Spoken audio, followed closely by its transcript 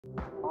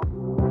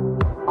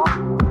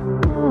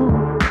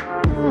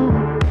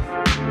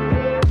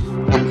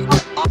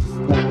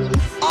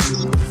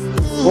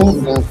Oh,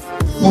 no.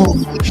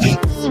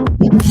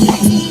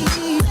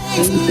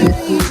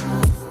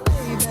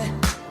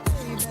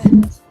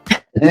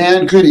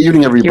 And good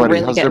evening, everybody. You're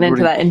really How's getting into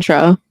everybody? that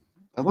intro.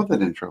 I love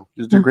that intro.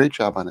 You did a great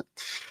job on it.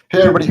 Hey,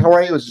 everybody. How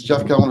are you? This is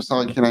Jeff Gellman of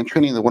Solid Canine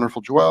Training, the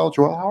wonderful Joelle.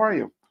 Joelle, how are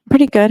you?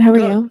 Pretty good. How are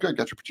you? Good.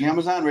 Got your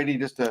pajamas on, ready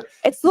just to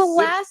It's the zip-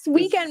 last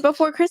weekend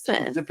before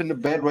Christmas. zip into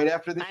bed right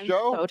after this I'm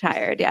show? so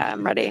tired. Yeah,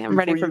 I'm ready. I'm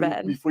ready for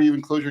bed. Before you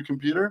even close your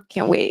computer?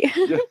 Can't wait.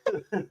 Yeah.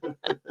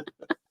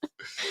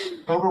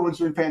 Hope everyone's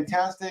doing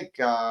fantastic.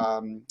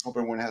 Hope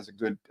everyone has a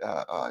good.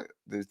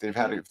 If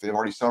they've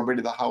already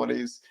celebrated the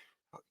holidays,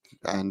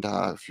 and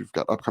if you've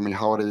got upcoming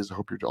holidays, I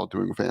hope you're all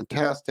doing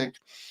fantastic.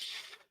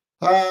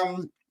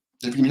 If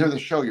you can hear the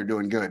show, you're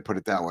doing good. Put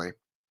it that way.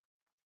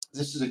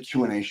 This is a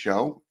Q&A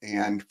show,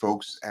 and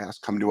folks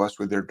come to us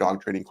with their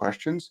dog training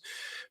questions.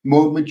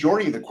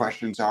 Majority of the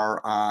questions are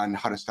on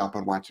how to stop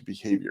unwanted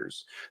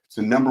behaviors. It's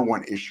the number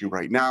one issue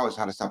right now is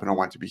how to stop an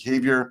unwanted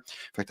behavior.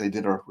 In fact, I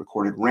did a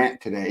recorded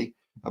rant today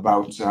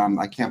about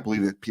I can't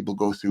believe that people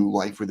go through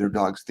life with their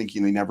dogs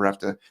thinking they never have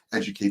to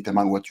educate them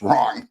on what's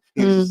wrong.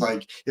 It's just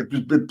like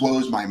it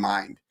blows my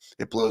mind.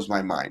 It blows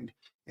my mind.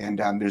 And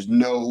there's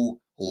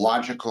no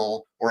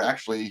logical or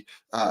actually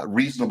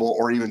reasonable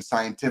or even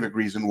scientific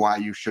reason why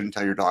you shouldn't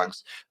tell your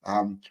dogs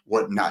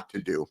what not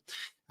to do.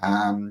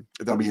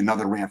 There'll be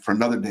another rant for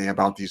another day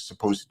about these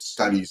supposed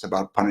studies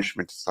about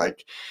punishment. It's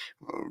like,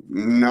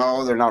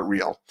 no, they're not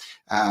real.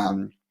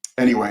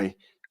 Anyway,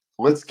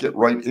 let's get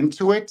right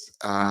into it.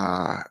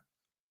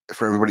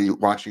 For everybody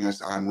watching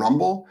us on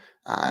Rumble,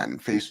 on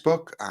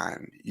Facebook,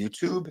 on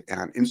YouTube, and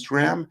on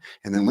Instagram,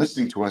 and then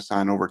listening to us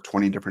on over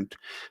 20 different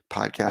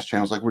podcast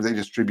channels, like where they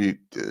distribute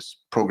this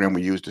program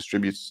we use,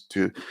 distributes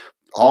to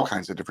all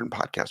kinds of different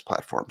podcast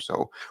platforms.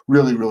 So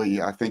really, really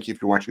thank you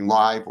if you're watching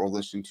live or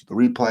listening to the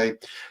replay.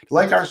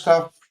 Like our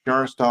stuff, share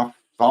our stuff,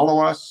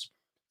 follow us.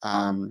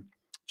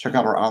 Check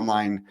out our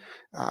online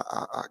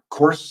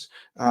course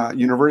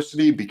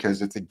university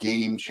because it's a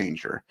game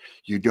changer.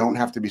 You don't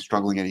have to be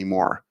struggling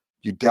anymore.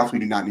 You definitely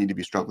do not need to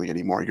be struggling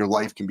anymore. Your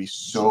life can be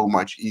so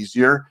much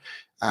easier,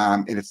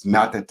 and it's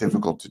not that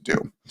difficult to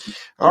do.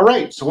 All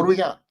right, so what do we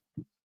got?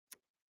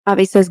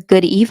 Avi says,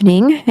 good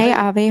evening. Hey, Hey,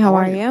 Avi, how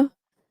are you?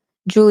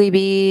 Julie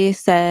B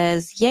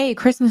says, yay,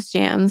 Christmas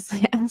jams.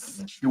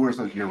 Yes. She wears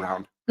those year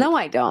round. No,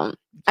 I don't.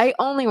 I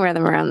only wear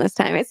them around this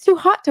time. It's too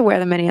hot to wear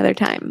them any other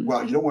time.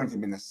 Well, you don't wear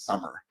them in the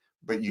summer,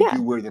 but you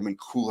do wear them in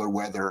cooler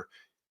weather.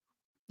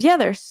 Yeah,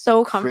 they're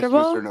so comfortable.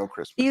 Christmas or no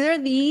Christmas. These are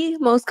the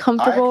most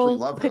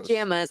comfortable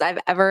pajamas I've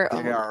ever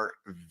owned. They are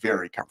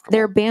very comfortable.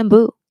 They're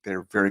bamboo.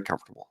 They're very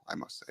comfortable, I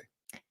must say.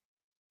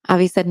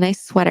 Avi said,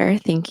 nice sweater.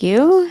 Thank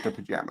you. The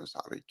pajamas,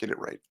 Avi. Get it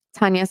right.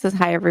 Tanya says,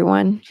 hi,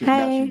 everyone. She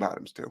has matching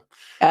bottoms, too.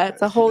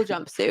 It's a whole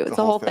jumpsuit. It's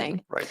a whole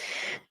thing. Right.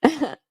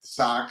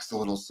 Socks, the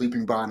little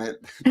sleeping bonnet.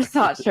 It's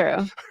not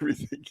true.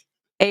 Everything.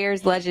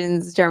 Ayers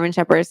Legends German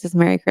Shepherd says,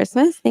 Merry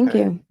Christmas. Thank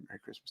you. Merry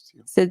Christmas to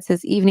you. Sid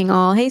says, evening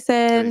all. Hey,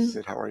 Sid. Hey,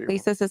 Sid, how are you?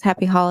 Lisa says,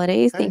 happy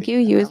holidays. Thank you.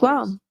 You as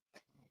well.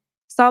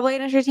 Sawblade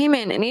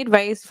Entertainment. Any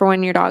advice for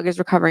when your dog is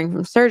recovering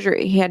from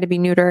surgery? He had to be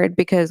neutered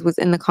because was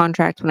in the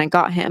contract when I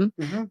got him.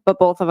 But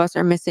both of us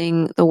are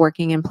missing the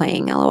working and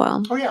playing,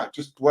 LOL. Oh, yeah.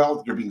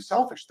 Well, you're being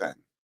selfish then.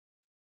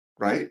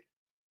 Right?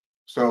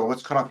 So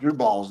let's cut off your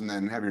balls and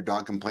then have your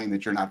dog complain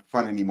that you're not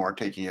fun anymore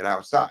taking it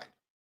outside.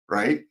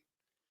 Right?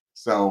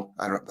 So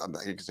I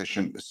guess I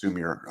shouldn't assume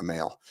you're a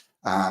male.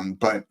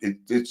 But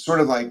it's sort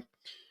of like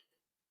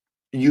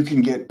you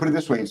can put it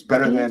this way, it's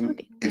better than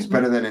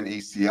an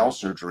ACL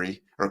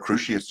surgery or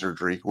cruciate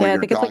surgery where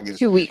your dog is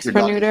 2 weeks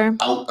for neuter.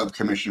 Out of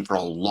commission for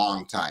a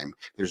long time.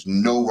 There's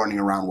no running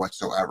around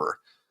whatsoever.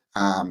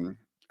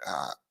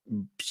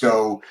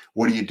 So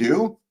what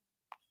do?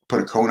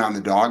 Put a cone on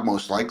the dog,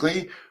 most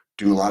likely,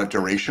 do a lot of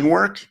duration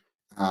work,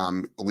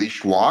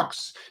 leash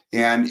walks,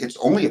 and it's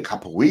only a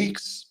couple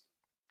weeks.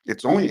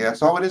 That's all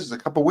it is a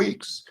couple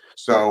weeks.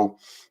 So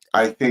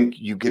I think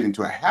you get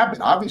into a habit,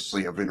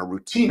 obviously, of in a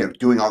routine of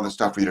doing all this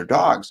stuff with your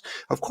dogs.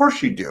 Of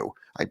course you do.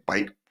 I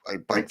bike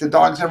the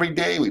dogs every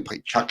day. We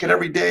play chuck it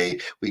every day.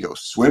 We go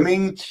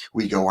swimming.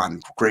 We go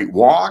on great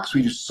walks.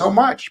 We do so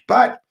much.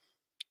 But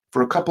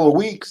for a couple of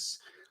weeks,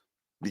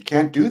 you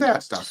can't do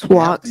that stuff. Just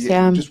walks.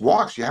 Just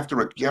walks. You have to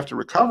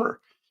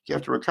recover. You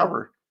have to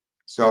recover.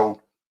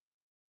 So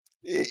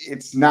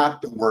it's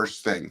not the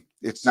worst thing.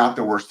 It's not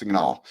the worst thing at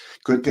all.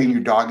 Good thing your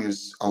dog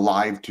is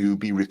alive to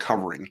be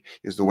recovering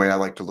is the way I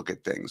like to look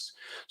at things.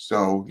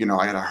 So,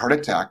 I had a heart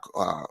attack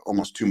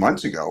almost 2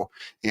 months ago,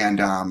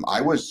 and I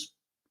was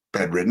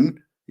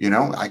bedridden.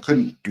 I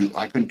couldn't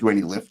do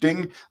any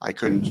lifting. I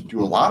couldn't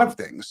do a lot of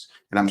things,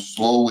 and I'm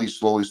slowly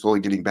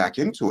getting back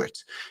into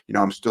it.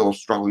 I'm still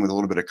struggling with a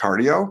little bit of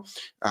cardio,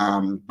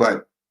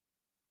 but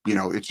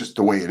it's just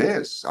the way it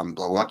is. I'm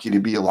lucky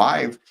to be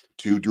alive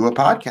to do a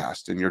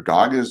podcast, and your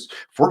dog is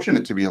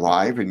fortunate to be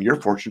alive, and you're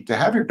fortunate to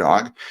have your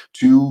dog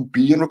to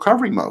be in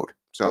recovery mode.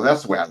 So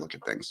that's the way I look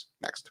at things.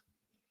 Next.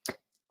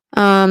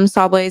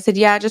 Sawblade said,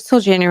 yeah, just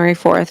till January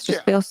 4th.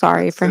 Just feel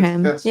sorry for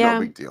him. That's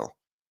no big deal.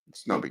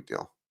 It's no big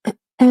deal.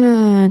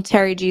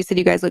 Terry G said,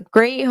 you guys look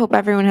great. Hope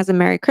everyone has a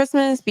Merry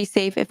Christmas. Be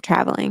safe if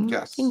traveling.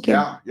 Yes. Thank you.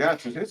 Yeah.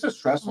 It's a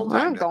stressful We're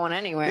time. not going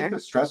anywhere. It's a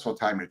stressful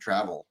time to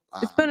travel.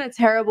 It's been a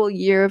terrible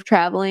year of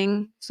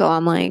traveling. So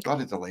I'm like, a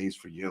lot of delays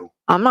for you.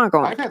 I'm not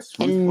going I've had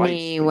smooth flights.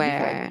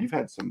 anywhere. You've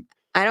had some.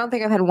 I don't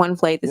think I've had one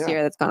flight this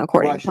year that's gone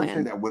according Well, I to should say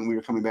plan. that when we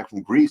were coming back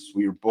from Greece,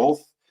 we were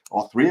both,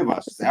 all three of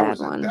us. That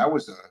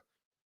was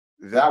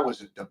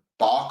a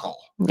debacle.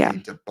 Yeah. A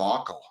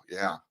debacle.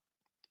 Yeah.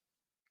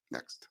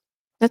 Next.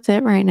 That's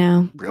it right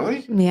now.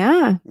 Really?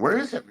 Yeah. Where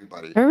is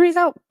everybody? Everybody's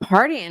out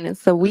partying.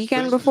 It's the Is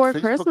weekend Facebook before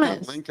got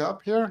Christmas. link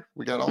up here?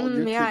 We got all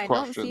YouTube Yeah, I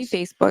questions. don't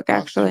see Facebook I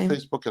don't see actually.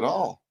 Facebook at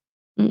all.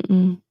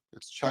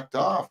 It's checked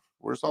off.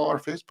 Where's all our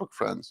Facebook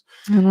friends?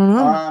 I don't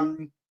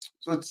know.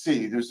 So let's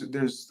see. There's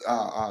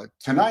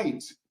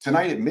tonight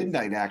at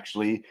midnight,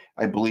 actually,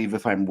 I believe,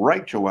 if I'm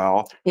right,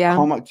 Joelle. Yeah.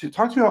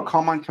 Talk to me about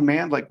Calm on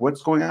Command. Like,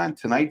 what's going on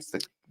tonight's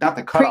not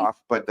the cutoff,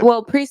 but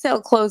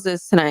pre-sale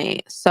closes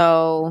tonight,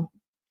 so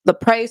the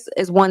price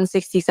is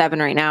 $167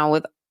 right now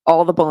with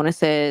all the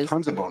bonuses.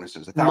 Tons of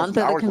bonuses. Month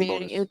of the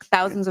community,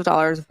 thousands of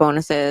dollars of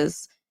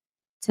bonuses.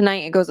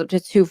 Tonight it goes up to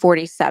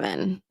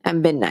 $247 at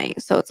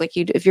midnight. So it's like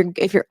if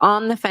you're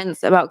on the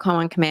fence about Calm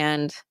on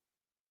Command,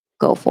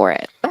 go for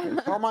it.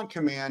 Calm on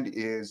Command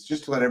is,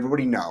 just to let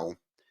everybody know,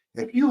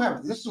 if you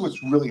have, this is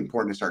what's really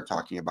important to start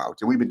talking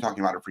about, and we've been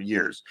talking about it for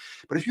years,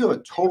 but if you have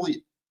a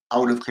totally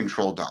out of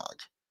control dog,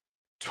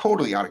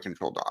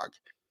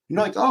 you're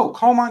like, oh,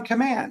 Calm on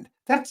Command,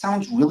 that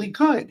sounds really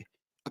good.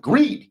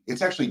 Agreed.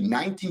 It's actually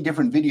 19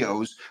 different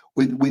videos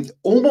with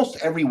almost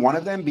every one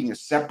of them being a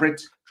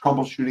separate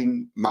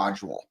troubleshooting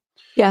module.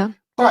 Yeah.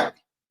 But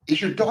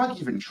is your dog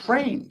even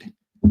trained?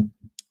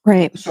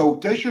 Right. So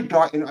does your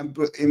dog, and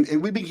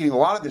we've been getting a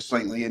lot of this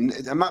lately, and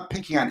I'm not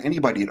picking on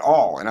anybody at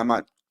all, and I'm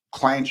not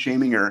client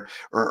shaming or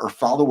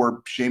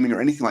follower shaming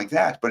or anything like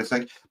that, but it's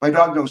like, my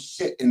dog knows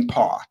sit and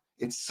paw.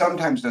 It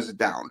sometimes does it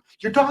down.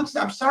 Your dog's,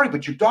 I'm sorry,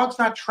 but your dog's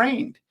not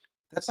trained.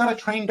 That's not a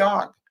trained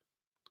dog.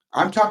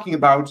 I'm talking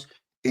about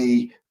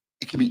it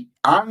can be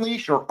on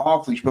leash or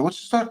off leash, but let's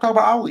just talk about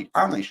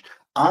on leash.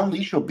 On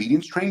leash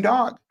obedience trained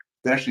dog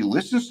that actually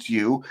listens to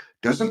you,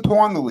 doesn't pull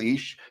on the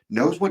leash,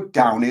 knows what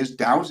down is,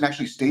 downs and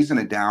actually stays in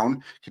a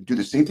down, can do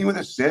the same thing with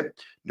a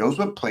sit, knows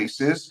what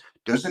place is,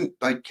 doesn't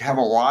like have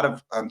a lot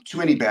of too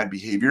many bad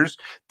behaviors.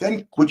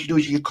 Then what you do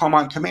is you get Calm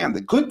on Command.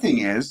 The good thing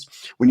is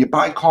when you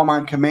buy Calm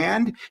on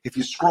Command, if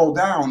you scroll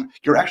down,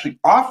 you're actually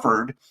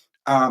offered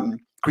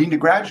Green to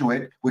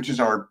Graduate, which is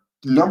our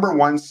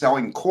 #1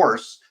 selling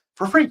course,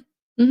 for free.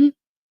 You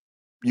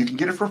can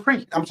get it for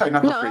free. I'm sorry,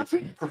 not for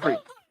free. For free.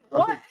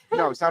 What?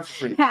 No, it's not for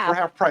free. For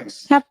half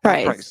price. Half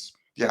price.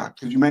 Yeah,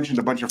 because you mentioned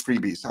a bunch of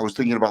freebies. I was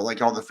thinking about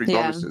like all the free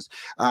bonuses.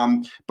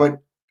 But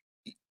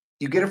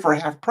you get it for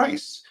half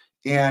price,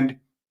 and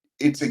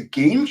it's a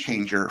game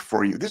changer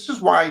for you. This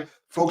is why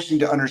folks need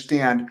to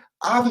understand.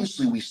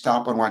 Obviously, we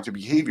stop unwanted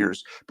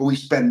behaviors, but we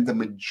spend the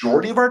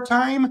majority of our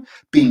time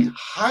being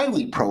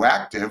highly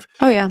proactive.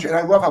 Oh yeah. And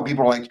I love how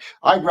people are like,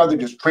 I'd rather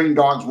just train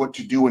dogs what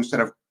to do instead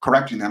of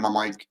correcting them. I'm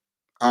like,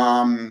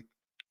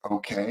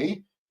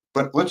 okay.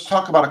 But let's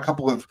talk about a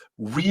couple of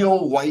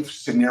real life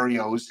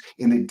scenarios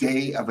in the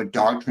day of a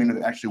dog trainer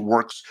that actually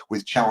works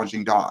with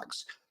challenging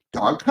dogs.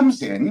 Dog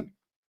comes in,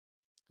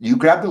 you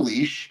grab the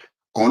leash,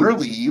 owner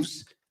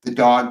leaves, the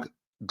dog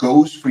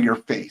goes for your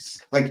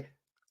face. Like,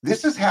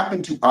 this has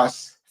happened to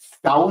us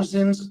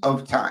thousands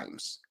of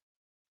times.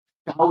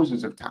 And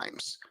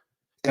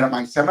at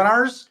my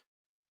seminars,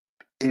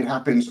 it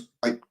happens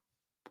like,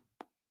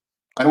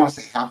 I don't want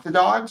to say half the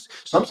dogs.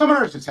 Some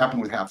seminars it's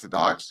happened with half the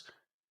dogs.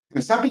 And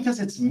it's not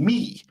because it's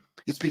me.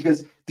 It's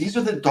because these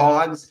are the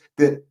dogs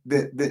that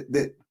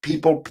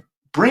people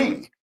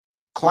bring.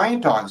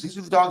 Client dogs. These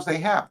are the dogs they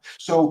have.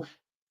 So,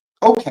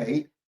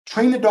 okay,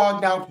 train the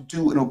dog now to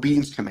do an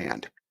obedience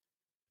command.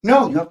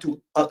 No, you have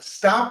to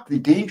stop the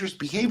dangerous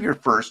behavior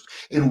first.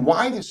 And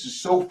why this is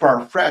so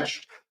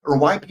far-fetched, or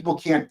why people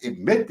can't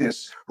admit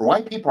this, or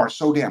why people are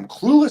so damn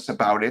clueless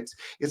about it,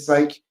 it's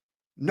like,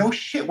 no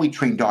shit, we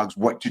train dogs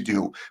what to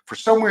do. For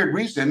some weird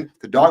reason,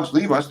 the dogs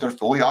leave us, they're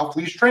fully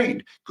off-leash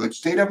trained. Good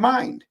state of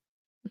mind.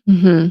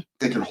 They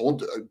can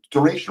hold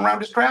duration around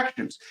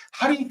distractions.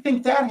 How do you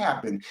think that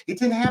happened? It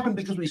didn't happen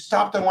because we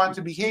stopped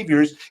unwanted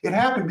behaviors. It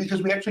happened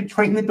because we actually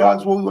trained the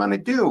dogs what we want to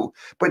do.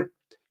 But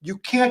you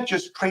can't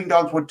just train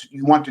dogs what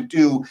you want to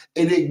do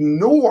and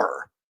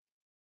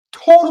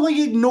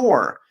totally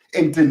ignore,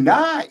 and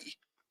deny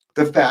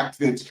the fact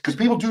that, because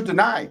people do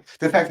deny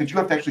the fact that you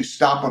have to actually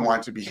stop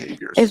unwanted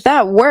behaviors. If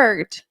that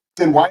worked,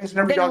 then why isn't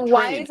every dog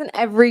trained? Isn't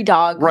every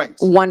dog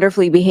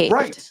wonderfully behaved?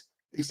 Right.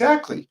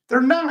 Exactly.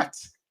 They're not.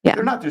 Yeah.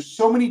 They're not. There's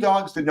so many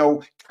dogs that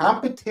know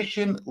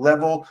competition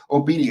level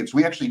obedience.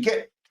 We actually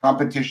get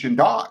competition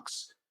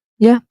dogs.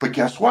 Yeah. But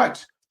guess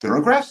what? They're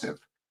aggressive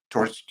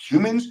towards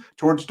humans,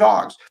 towards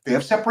dogs. They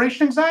have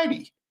separation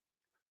anxiety.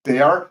 They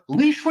are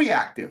leash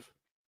reactive.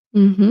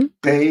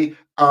 They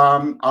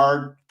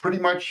are pretty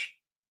much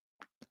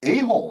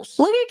a-holes.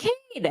 Look at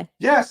Cade.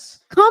 Yes.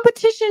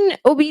 Competition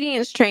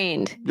obedience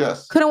trained.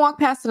 Yes. Couldn't walk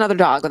past another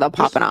dog without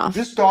popping off.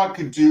 This dog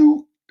could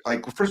do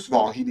like, first of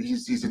all,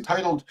 he's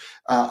entitled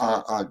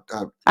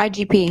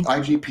IGP.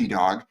 IGP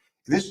dog.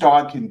 This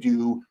dog can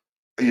do,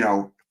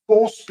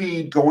 full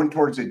speed going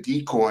towards a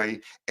decoy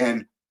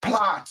and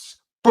plots,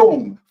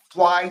 boom,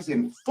 flies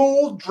in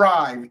full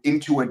drive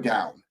into a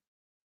down.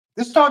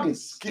 This dog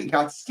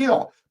got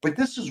skill, but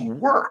this is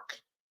work.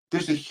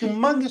 There's a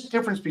humongous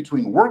difference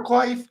between work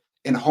life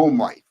and home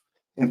life.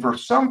 And for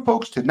some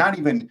folks to not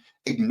even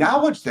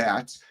acknowledge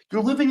that,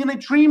 you're living in a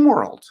dream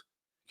world.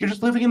 You're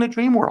just living in a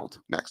dream world.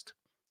 Next.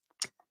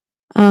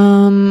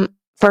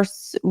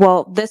 First,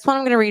 well, this one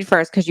I'm going to read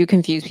first because you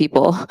confuse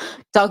people.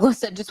 Douglas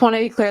said, just want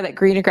to be clear that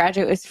Green to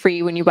Graduate is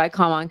free when you buy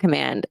Calm on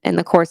Command, and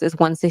the course is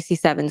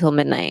 $167 till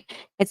midnight.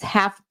 It's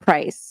half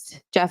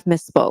priced. Jeff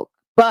misspoke.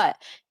 But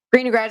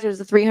Green to Graduate is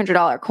a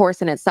 $300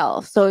 course in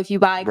itself. So if you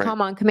buy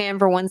Calm on Command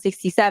for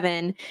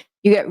 $167,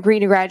 you get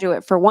Green to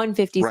Graduate for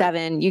 $157.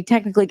 Right. You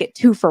technically get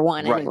 2 for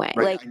 1 anyway.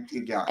 Like,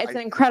 it's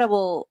an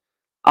incredible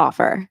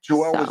offer.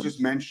 Joelle was just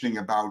mentioning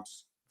about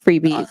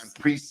freebies.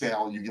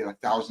 Pre-sale, you get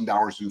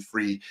 $1,000 in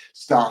free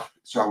stuff.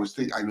 So I was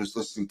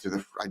listening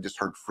to I just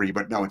heard free,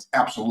 but no, it's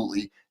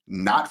absolutely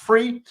not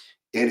free.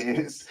 It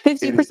is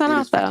 50%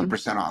 off, though.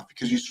 50% off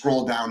because you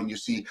scroll down and you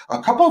see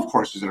a couple of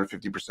courses that are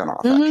 50%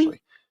 off.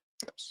 Actually.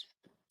 Yes.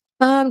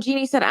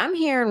 Jeannie said, "I'm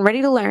here and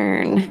ready to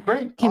learn."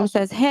 Great. Kim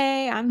says,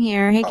 "Hey, I'm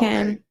here. Hey,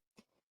 Kim." Hey.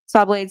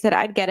 Sawblade said,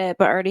 "I'd get it,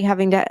 but already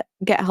having to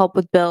get help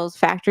with bills.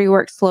 Factory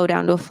work slowed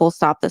down to a full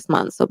stop this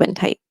month, so been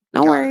tight.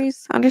 No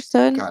worries.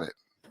 Understood." Got it.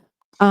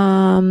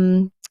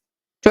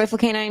 Joyful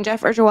Canine,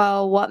 Jeff or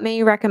Joelle, what may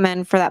you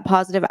recommend for that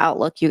positive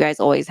outlook you guys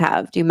always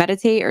have? Do you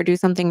meditate or do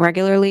something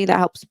regularly that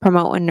helps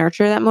promote and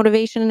nurture that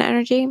motivation and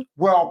energy?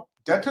 Well,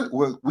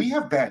 we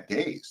have bad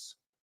days.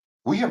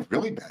 We have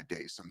really bad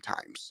days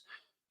sometimes.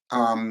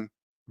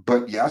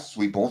 But yes,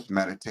 we both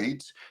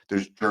meditate.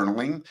 There's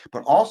journaling,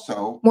 but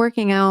also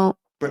working out.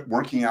 But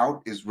working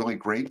out is really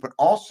great. But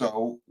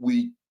also,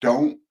 we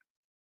don't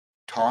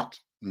talk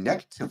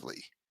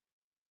negatively.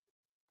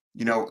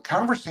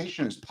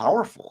 Conversation is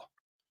powerful.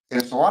 And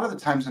it's a lot of the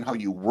times in how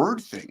you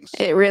word things.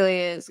 It really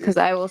is. Because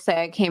I will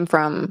say I came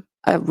from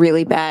a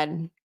really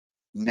bad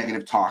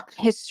negative talk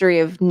history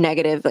of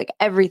negative, like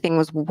everything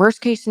was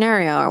worst case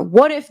scenario. Or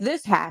what if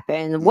this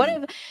happened? What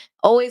if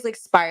always like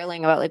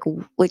spiraling about like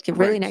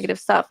really negative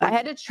stuff. I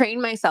had to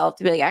train myself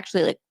to be like,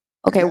 actually like,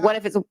 okay, what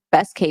if it's a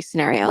best case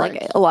scenario?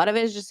 Like a lot of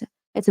it is just,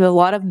 it's a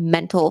lot of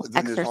mental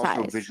exercise. There's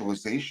also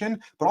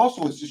visualization, but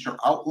also it's just your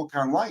outlook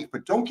on life.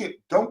 But don't get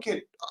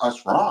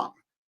us wrong.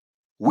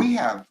 We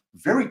have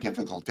very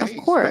difficult days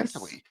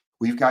mentally.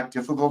 We've got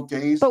difficult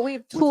days, but we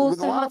have tools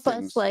to help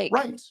us like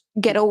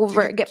get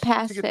over it, get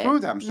past it, through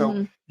them.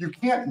 So you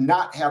can't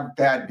not have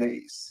bad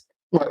days.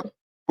 But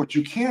what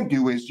you can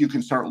do is you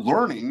can start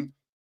learning,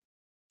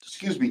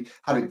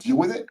 how to deal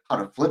with it, how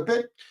to flip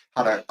it,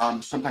 how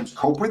to sometimes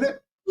cope with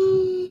it.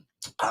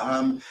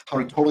 How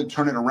to totally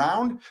turn it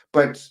around,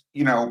 but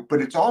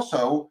it's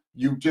also,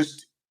 you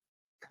just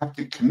have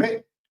to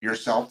commit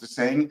yourself to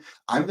saying,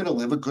 I'm going to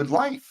live a good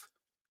life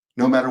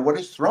no matter what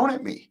is thrown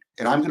at me,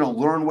 and I'm going to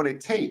learn what it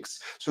takes.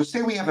 So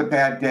say we have a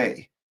bad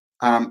day,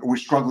 we're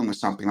struggling with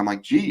something, I'm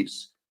like,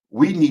 geez,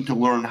 we need to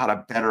learn how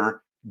to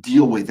better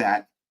deal with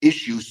that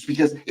issues,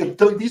 because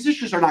these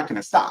issues are not going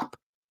to stop.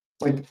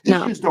 Like,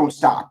 issues don't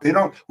stop.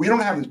 We don't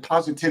have this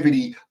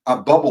positivity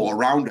bubble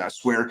around us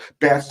where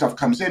bad stuff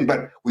comes in,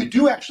 but we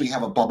do actually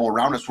have a bubble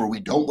around us where we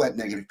don't let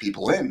negative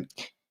people in.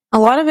 A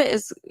lot of it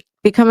is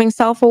becoming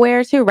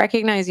self-aware too,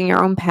 recognizing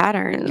your own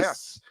patterns.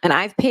 Yes. And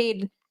I've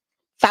paid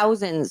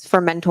thousands for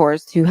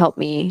mentors to help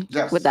me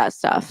with that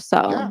stuff.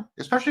 So yeah,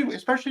 especially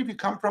if you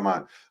come from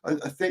a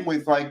thing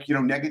with like,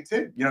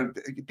 negative,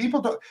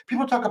 people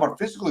talk about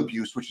physical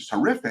abuse, which is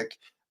horrific.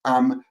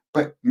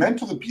 But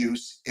mental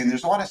abuse, and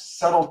there's a lot of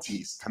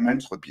subtleties to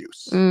mental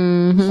abuse.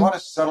 There's a lot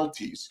of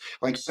subtleties.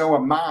 Like, so a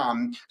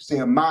mom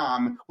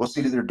will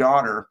say to their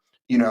daughter,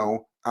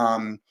 you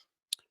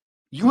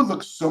would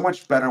look so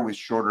much better with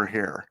shorter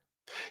hair.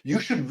 You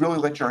should really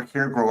let your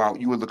hair grow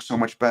out. You would look so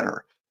much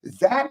better.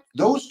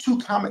 Those two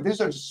comments, these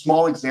are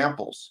small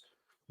examples.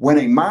 When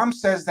a mom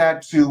says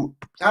that to,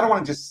 I don't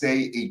want to just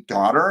say a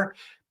daughter,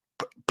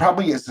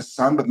 probably as a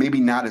son, but maybe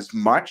not as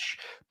much.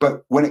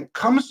 But when it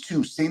comes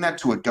to saying that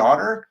to a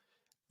daughter,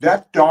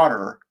 that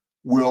daughter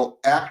will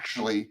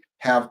actually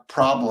have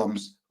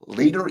problems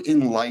later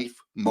in life,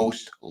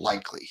 most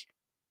likely.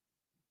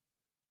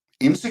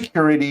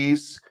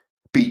 Insecurities,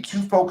 be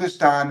too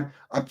focused on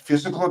a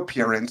physical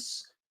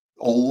appearance,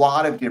 a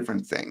lot of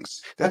different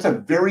things. That's a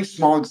very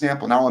small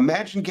example. Now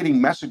imagine getting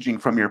messaging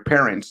from your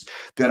parents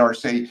that are,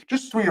 say,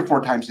 just 3 or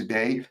 4 times a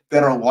day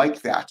that are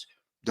like that.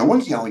 No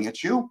one's yelling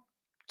at you.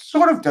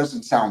 Sort of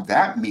doesn't sound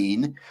that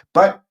mean,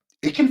 but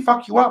it can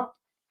fuck you up.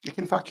 It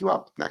can fuck you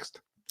up. Next.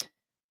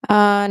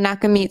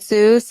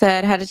 Nakamitsu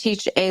said, how to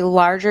teach a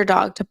larger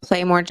dog to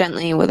play more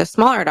gently with a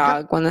smaller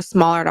dog when the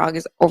smaller dog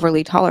is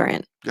overly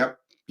tolerant. Yep.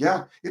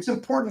 Yeah. It's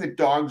important that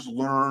dogs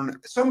learn.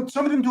 Some of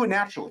them do it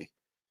naturally.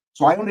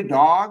 So I owned a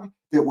dog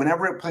that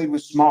whenever it played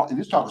with small, and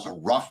this dog was a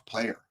rough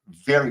player,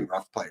 very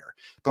rough player.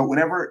 But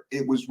whenever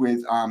it was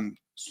with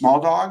small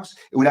dogs,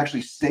 it would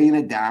actually stay in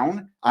it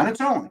down on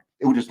its own.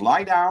 It would just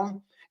lie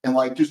down and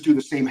like just do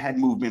the same head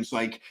movements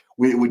like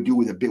it would do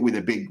with a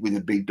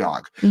big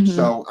dog.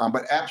 So,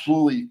 but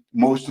absolutely,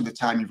 most of the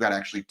time you've got to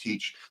actually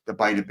teach the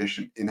bite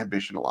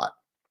inhibition a lot.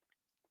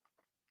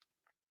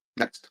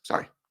 Next,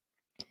 sorry.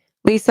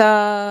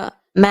 Lisa,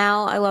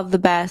 Mal, I love the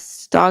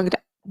best dog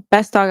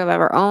I've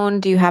ever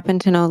owned. Do you happen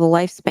to know the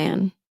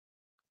lifespan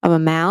of a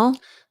Mal?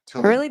 It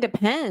really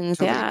depends.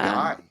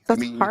 Yeah,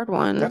 that's a hard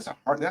one. That's a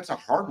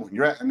hard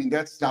one. I mean,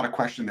 that's not a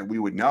question that we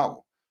would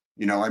know.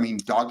 I mean,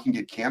 dog can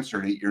get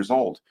cancer at 8 years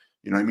old.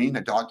 You know what I mean?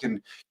 A dog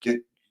can get.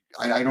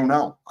 I don't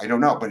know.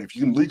 But if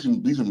you can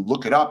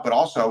look it up. But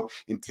also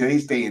in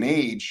today's day and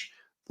age,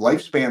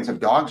 lifespans of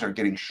dogs are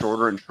getting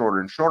shorter and shorter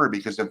and shorter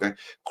because of the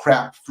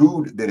crap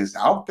food that is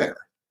out there,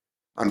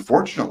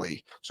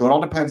 unfortunately. So it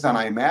all depends on,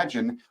 I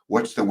imagine,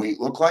 what's the weight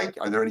look like?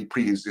 Are there any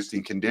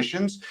pre-existing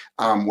conditions?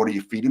 What are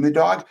you feeding the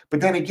dog?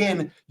 But then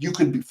again, you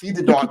could feed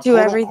the dog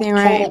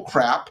total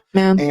crap,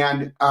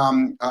 and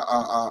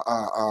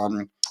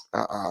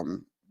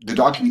the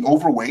dog can be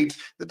overweight.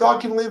 The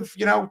dog can live,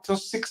 till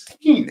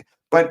 16.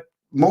 But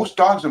most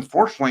dogs,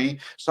 unfortunately,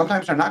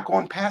 sometimes are not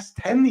going past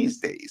 10 these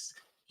days.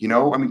 I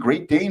mean,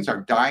 Great Danes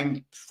are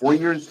dying 4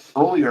 years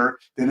earlier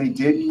than they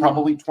did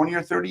probably 20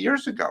 or 30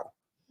 years ago.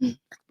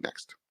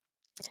 Next.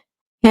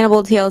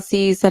 Hannibal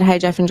TLC said, hi,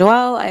 Jeff and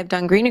Joelle. I've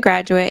done Green to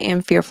Graduate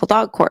and Fearful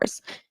Dog course.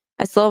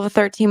 I still have a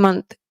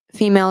 13-month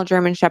female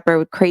German Shepherd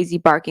with crazy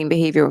barking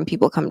behavior when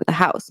people come to the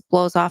house.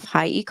 Blows off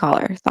high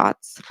e-collar.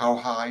 Thoughts? How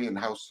high and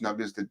how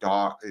snug is the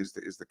dog? Is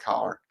the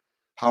collar?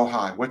 How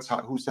high? What's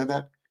high? Who said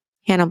that?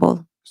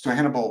 Hannibal. So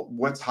Hannibal,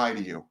 what's high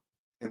to you?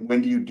 And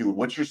when do you do it?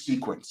 What's your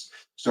sequence?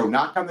 So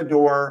knock on the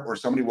door, or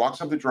somebody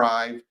walks up the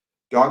drive,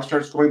 dog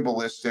starts going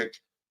ballistic.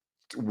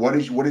 What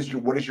is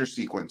your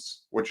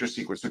sequence? What's your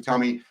sequence? So tell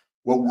me,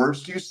 what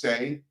words do you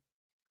say?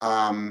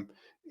 And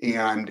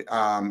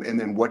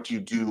then what do you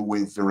do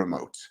with the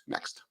remote?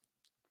 Next.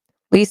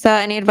 Lisa,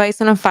 any advice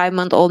on a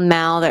 5-month-old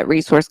Mal that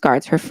resource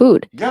guards her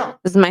food? Yeah.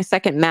 This is my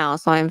second Mal,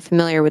 so I'm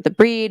familiar with the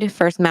breed.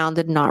 First Mal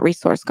did not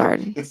resource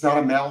guard. No, it's not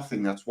a Mal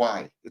thing. That's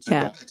why. It's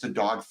a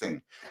dog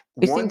thing.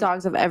 We've seen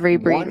dogs of every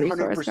breed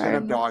 100%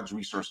 of dogs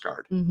resource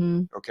guard.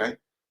 Mm-hmm. Okay.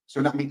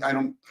 So that means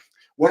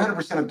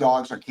 100% of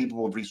dogs are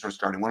capable of resource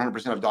guarding.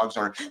 100% of dogs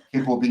are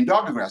capable of being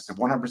dog aggressive.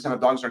 100% of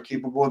dogs are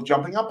capable of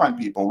jumping up on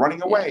people,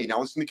 running away, now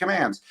listening to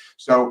commands.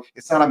 So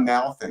it's not a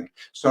Mal thing.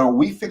 So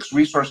we fix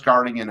resource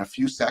guarding in a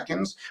few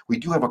seconds. We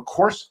do have a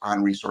course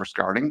on resource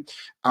guarding.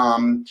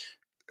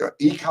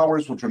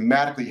 E-collars will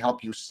dramatically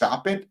help you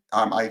stop it.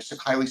 I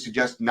highly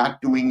suggest not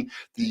doing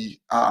the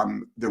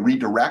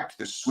redirect,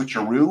 the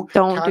switcheroo.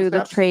 Don't do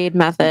the trade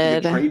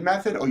method.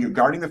 Oh, you're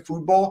guarding the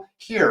food bowl?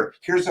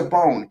 Here's a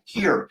bone.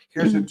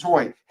 Here's a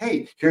toy.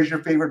 Hey, here's your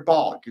favorite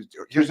ball.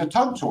 Here's a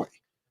tug toy.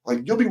 Like,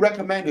 you'll be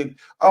recommended,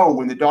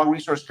 when the dog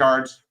resource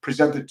guards,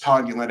 present the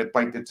tug and let it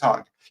bite the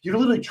tug. You're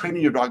literally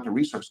training your dog to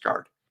resource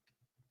guard.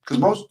 Because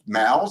most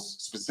Mals,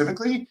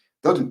 specifically,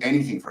 they'll do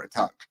anything for a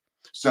tug.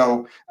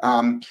 So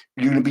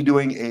you're going to be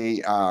doing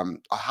a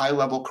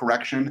high-level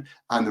correction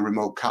on the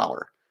remote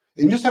collar.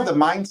 And you just have the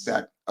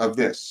mindset of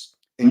this,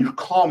 and you're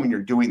calm when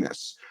you're doing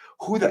this.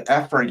 Who the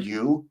F are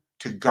you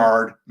to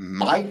guard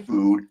my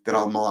food that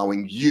I'm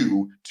allowing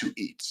you to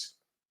eat?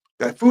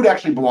 That food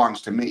actually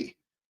belongs to me.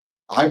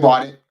 I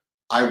bought it.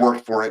 I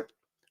worked for it.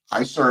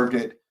 I served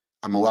it.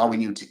 I'm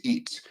allowing you to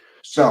eat.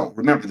 So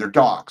remember, they're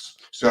dogs.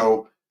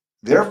 So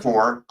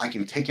therefore, I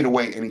can take it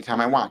away anytime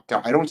I want.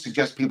 Now, I don't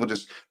suggest people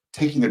just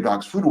taking their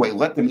dog's food away.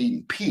 Let them eat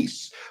in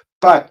peace.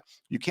 But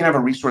you can't have a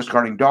resource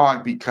guarding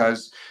dog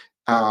because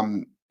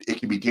it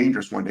can be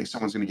dangerous one day.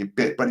 Someone's going to get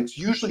bit. But it's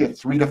usually a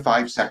 3 to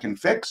 5 second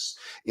fix.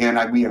 And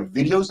we have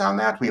videos on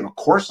that. We have a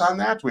course on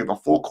that. We have a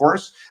full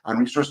course on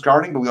resource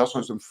guarding, but we also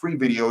have some free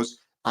videos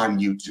on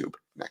YouTube.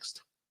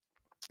 Next.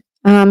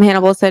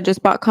 Hannibal said,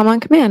 just bought Calm on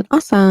Command.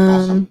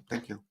 Awesome.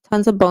 Thank you.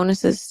 Tons of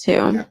bonuses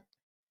too. Yeah.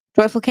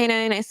 Joyful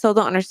Canine, I still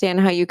don't understand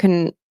how you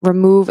can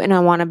remove an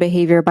unwanted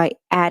behavior by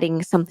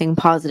adding something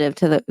positive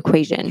to the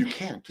equation. You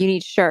can't. You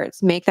need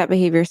shirts. Make that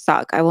behavior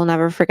suck. I will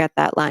never forget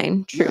that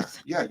line.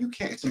 Truth. Yeah, you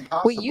can't. It's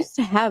impossible. We used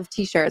to have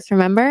t-shirts,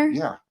 remember?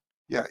 Yeah.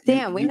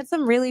 Damn, we had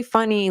some really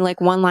funny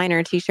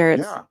one-liner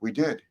t-shirts. Yeah, we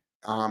did.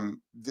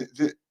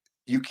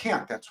 You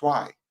can't. That's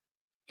why.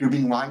 You're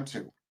being lied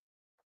to.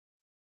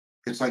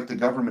 It's like the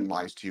government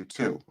lies to you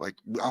too. Like,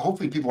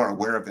 hopefully people are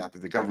aware of that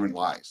the government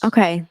lies.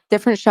 Okay,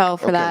 different show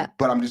for that.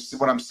 But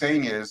what I'm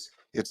saying is,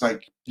 it's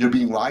like you're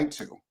being lied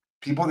to.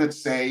 People that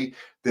say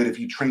that if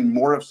you train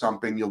more of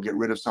something, you'll get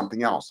rid of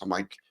something else. I'm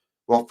like,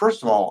 well,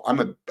 first of all,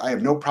 I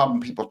have no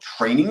problem people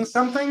training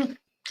something,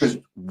 because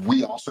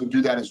we also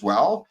do that as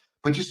well.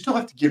 But you still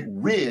have to get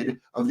rid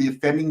of the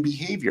offending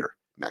behavior.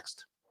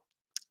 Next.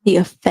 The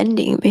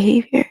offending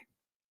behavior.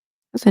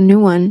 That's a new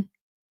one.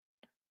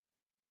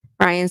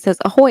 Ryan says,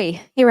 ahoy.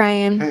 Hey,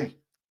 Ryan. Hey.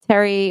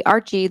 Terry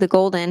Archie, the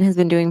golden, has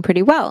been doing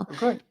pretty well. Oh,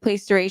 good.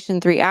 Place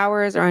duration 3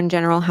 hours, are in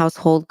general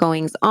household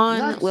goings on.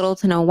 Nice. Little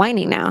to no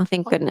whining now.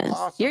 Thank Oh, goodness.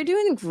 awesome. You're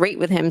doing great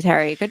with him,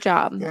 Terry. Good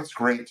job. That's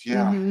great.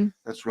 Yeah. Mhm.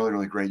 That's really,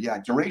 really great. Yeah.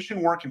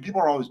 Duration work, and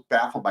people are always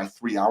baffled by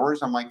 3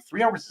 hours. I'm like,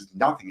 3 hours is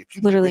nothing. If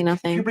you Literally if you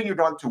nothing. bring your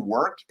dog to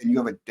work and you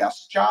have a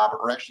desk job,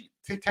 or actually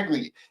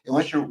technically,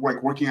 unless you're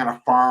like working on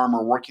a farm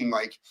or working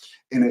like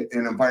in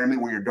an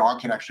environment where your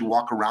dog can actually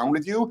walk around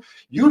with you,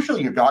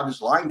 usually your dog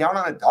is lying down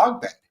on a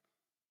dog bed.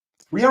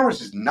 3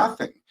 hours is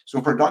nothing. So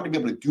for a dog to be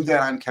able to do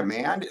that on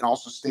command and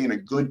also stay in a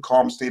good,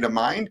 calm state of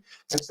mind,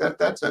 that's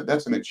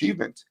an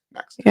achievement.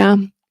 Next. Yeah.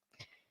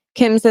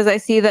 Kim says, I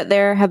see that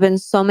there have been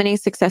so many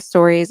success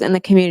stories in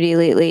the community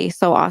lately.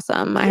 So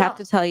awesome. I have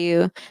Yeah. to tell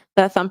you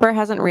that Thumper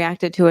hasn't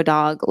reacted to a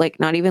dog, like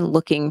not even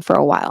looking, for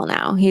a while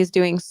now. He's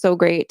doing so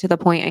great to the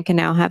point I can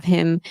now have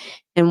him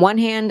in one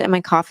hand and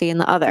my coffee in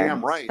the other.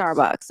 Damn right.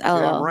 Starbucks.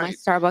 Damn LOL. My right.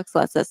 Starbucks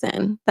lets us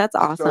in. That's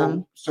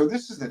awesome. So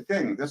this is the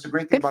thing. That's the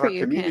great thing Good about for our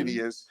you, community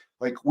Kim. is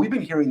like we've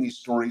been hearing these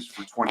stories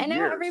for 20 And now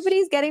years.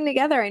 everybody's getting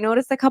together. I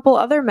noticed a couple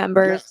other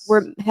members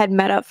Yes. had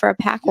met up for a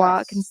pack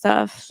walk and Yes.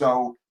 stuff.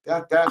 So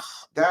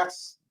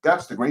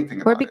that's the great thing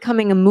We're about it.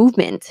 becoming a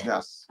movement.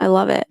 Yes. I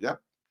love it.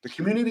 Yep. The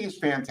community is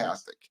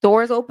fantastic.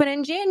 Doors open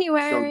in So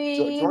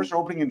January. doors are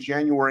opening in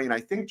January, and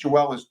I think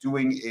Joelle is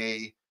doing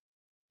a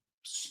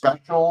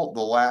special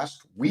the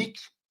last week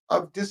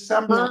of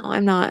December. No,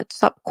 I'm not.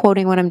 Stop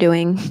quoting what I'm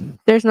doing.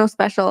 There's no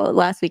special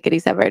last week of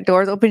December.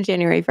 Doors open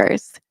January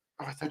 1st.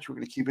 Oh, I thought you were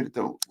going to keep it at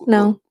the.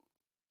 No.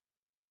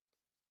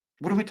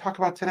 What did we talk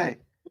about today?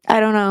 I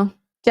don't know.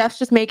 Jeff's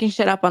just making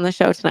shit up on the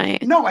show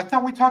tonight. No, I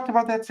thought we talked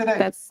about that today.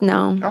 That's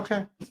no.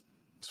 Okay.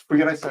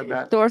 Forget I said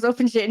that. Doors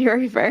open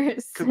January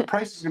 1st. The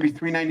price is going to be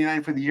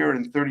 $3.99 for the year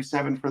and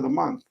 $37 for the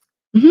month.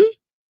 Mhm.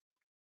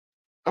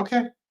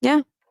 Okay.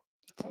 Yeah.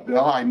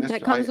 Well, I missed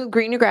That comes with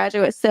Green to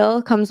Graduate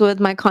still. Comes with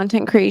my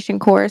content creation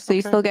course. So you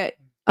Okay. still get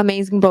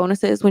amazing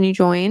bonuses when you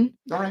join.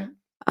 All right.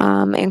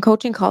 And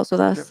coaching calls with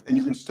Yep. us. And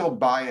you can still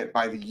buy it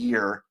by the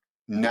year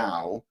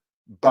now,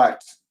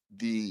 but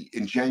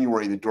in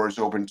January the doors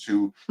open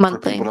for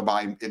Monthly. people to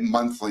buy it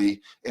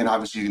monthly, and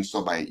obviously you can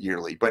still buy it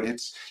yearly. But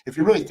if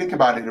you really think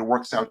about it, it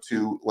works out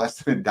to less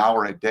than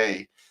 $1 a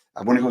day.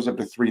 When it goes up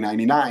to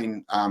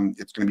 $3.99,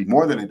 it's going to be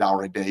more than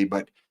 $1 a day,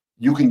 but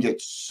you can get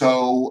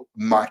so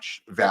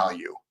much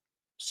value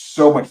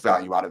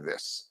out of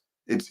this.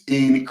 It's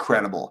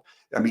incredible.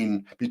 I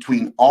mean,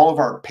 between all of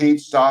our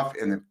paid stuff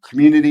and the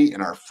community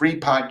and our free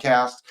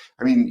podcast,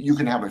 I mean, you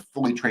can have a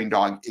fully trained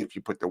dog if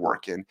you put the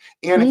work in,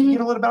 and if you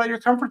get a little bit out of your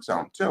comfort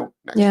zone too.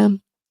 Next. Yeah.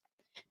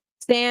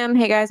 Sam,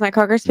 hey guys, my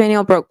Cocker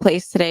Spaniel broke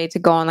place today to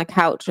go on the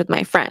couch with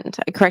my friend.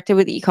 I corrected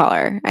with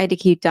e-collar. I had to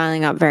keep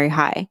dialing up very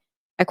high.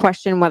 I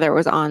questioned whether it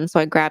was on, so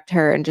I grabbed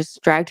her and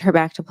just dragged her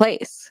back to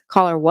place.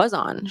 Collar was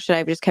on. Should I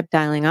have just kept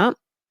dialing up?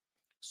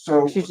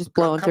 So She's just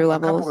blowing through a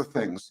couple levels. of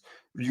things.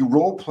 You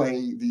role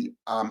play the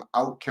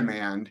out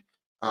command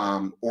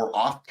or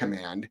off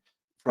command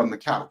from the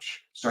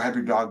couch. So have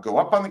your dog go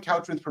up on the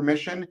couch with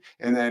permission,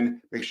 and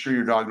then make sure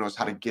your dog knows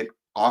how to get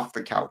off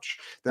the couch.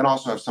 Then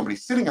also have somebody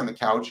sitting on the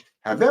couch,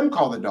 have them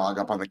call the dog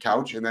up on the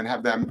couch, and then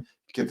have them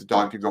get the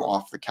dog to go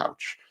off the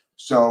couch.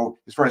 So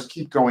as far as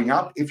keep going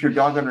up, if your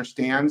dog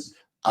understands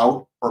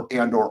out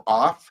or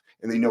off,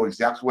 and they know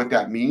exactly what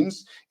that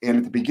means. And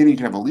at the beginning, you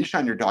can have a leash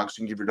on your dog,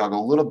 so you can give your dog a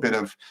little bit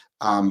of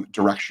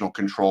directional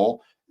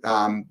control.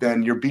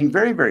 Then you're being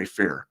very, very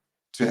fair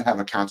to have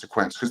a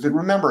consequence. Because then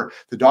remember,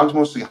 the dog's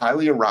mostly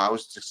highly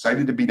aroused. It's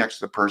excited to be next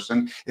to the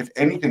person. If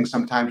anything,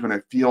 sometimes when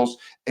it feels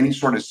any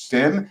sort of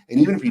stim, and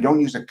even if you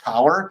don't use a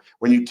collar,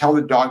 when you tell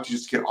the dog to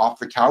just get off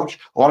the couch,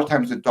 a lot of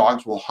times the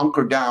dogs will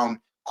hunker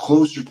down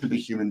closer to the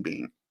human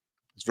being.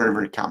 It's very,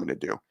 very common to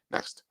do.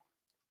 Next.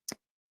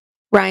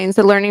 Ryan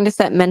said learning to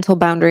set mental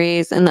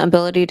boundaries and the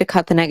ability to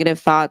cut the negative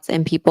thoughts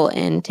and people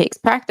in takes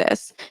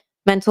practice.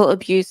 Mental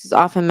abuse is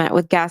often met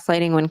with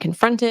gaslighting when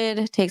confronted.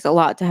 It takes a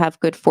lot to have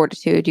good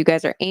fortitude. You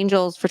guys are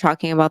angels for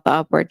talking about the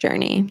upward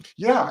journey.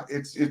 Yeah,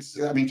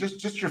 it's I mean,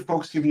 just your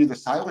folks giving you the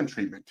silent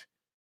treatment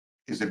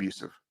is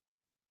abusive.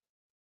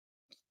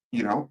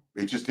 You know,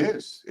 it just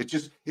is.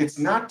 It's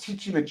not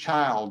teaching a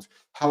child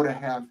how to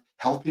have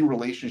healthy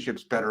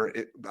relationships better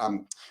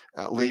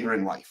later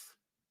in life.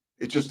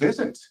 It just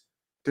isn't.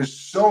 There's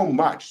so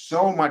much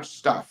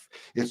stuff.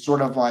 It's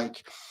sort of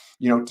like,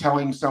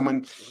 telling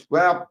someone,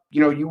 well,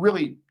 you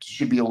really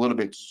should be a little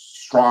bit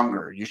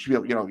stronger. You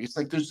should be, it's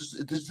like there's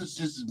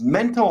this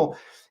mental.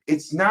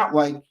 It's not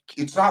like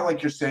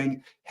you're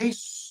saying, hey,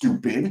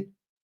 stupid,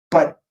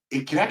 but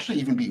it can actually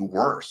even be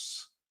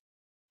worse.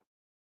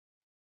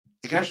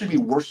 It can actually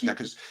be worse than that,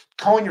 because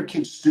calling your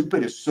kid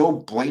stupid is so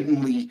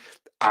blatantly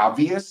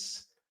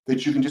obvious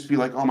that you can just be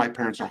like, oh, my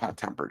parents are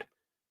hot-tempered,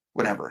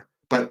 whatever.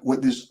 But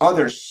with this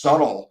other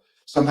subtle,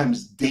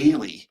 sometimes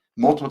daily,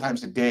 multiple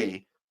times a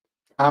day,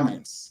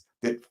 comments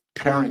that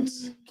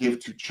parents give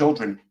to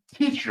children,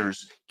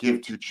 teachers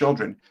give to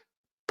children,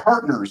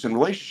 partners in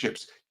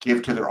relationships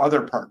give to their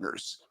other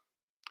partners.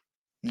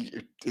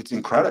 It's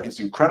incredible. It's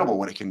incredible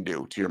what it can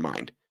do to your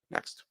mind.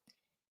 Next.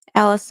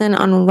 Allison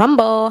on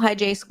Rumble. Hi,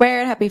 J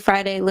Squared. Happy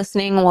Friday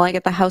listening while I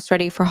get the house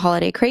ready for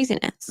holiday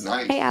craziness.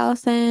 Nice. Hey,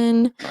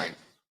 Allison.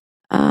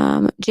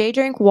 Nice. J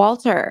Drink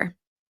Walter.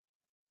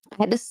 I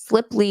had to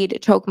slip lead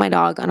choke my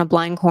dog on a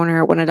blind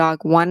corner when a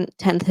dog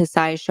 1/10 his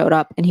size showed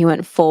up and he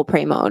went full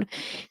prey mode.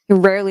 He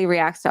rarely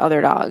reacts to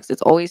other dogs.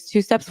 It's always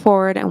 2 steps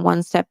forward and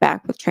 1 step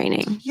back with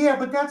training. Yeah,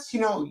 but that's,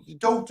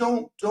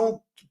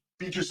 don't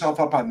beat yourself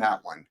up on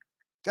that one.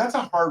 That's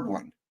a hard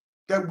one.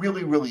 That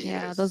really, really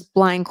Yeah, is. those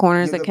blind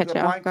corners Yeah, that catch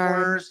you off blind guard.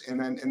 corners, and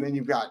then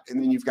you've got,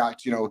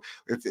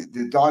 if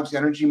the dog's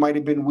energy might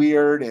have been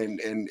weird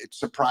and it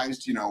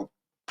surprised, It's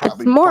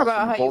probably more busted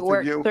about how you both of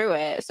work you. through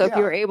it. So if Yeah.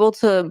 you were able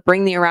to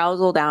bring the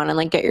arousal down and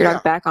like get your Yeah.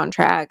 dog back on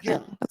track, Yeah.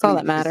 then that's all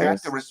that Is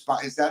matters. that the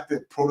response? Is that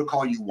the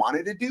protocol you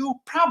wanted to do?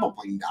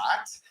 Probably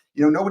not.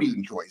 Nobody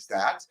enjoys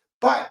that,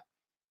 but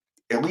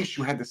at least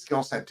you had the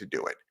skill set to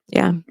do it.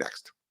 Yeah.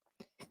 Next.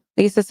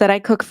 Lisa said, I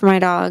cook for my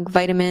dog.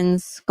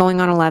 Vitamins going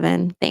on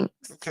 11. Thanks.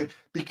 Okay.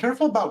 Be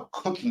careful about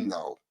cooking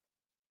though.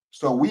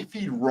 So we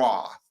feed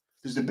raw.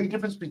 There's a big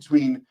difference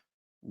between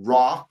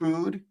raw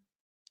food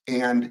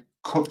and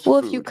cooked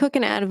Well, food. if you cook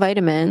and add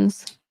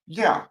vitamins.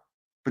 Yeah.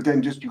 But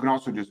then you can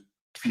also just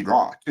feed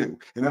raw too.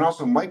 And then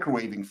also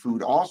microwaving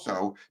food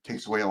also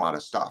takes away a lot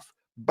of stuff.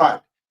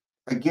 But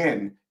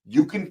again,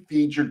 you can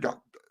feed your dog.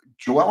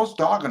 Joel's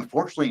dog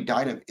unfortunately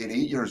died at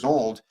 8 years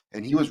old,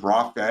 and he was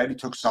raw fed. He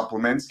took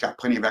supplements, got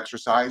plenty of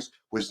exercise,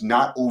 was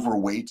not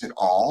overweight at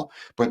all.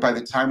 But by the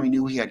time we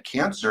knew he had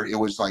cancer, it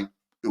was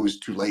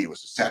too late. It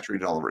was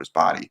saturated all over his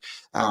body.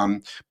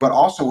 But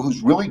also,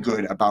 who's really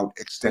good about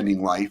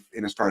extending life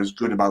and as far as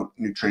good about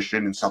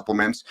nutrition and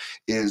supplements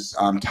is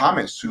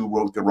Thomas, who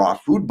wrote the Raw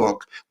Food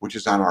Book, which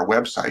is on our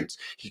website.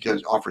 He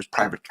offers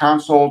private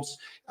consults.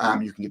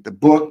 You can get the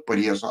book, but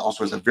he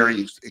also has a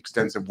very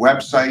extensive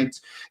website,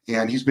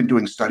 and he's been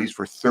doing studies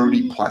for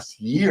 30 plus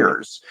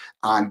years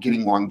on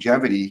getting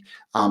longevity.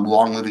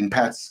 Long Living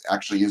Pets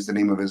actually is the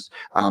name of his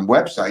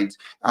website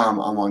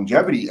on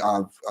longevity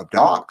of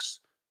dogs.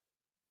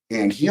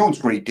 And he owns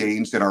Great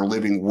Danes that are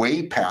living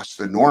way past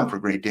the norm for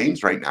Great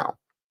Danes right now.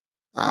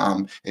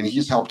 And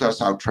he's helped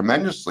us out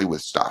tremendously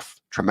with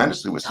stuff.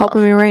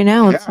 Helping me right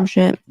now with some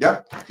shit.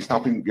 Yep. He's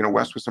helping,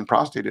 Wes with some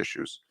prostate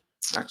issues.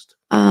 Next.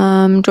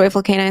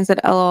 Joyful Canine said,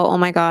 "LOL, oh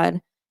my God.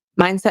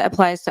 Mindset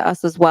applies to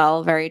us as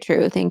well. Very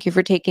true. Thank you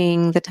for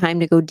taking the time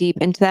to go deep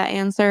into that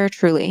answer.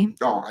 Truly."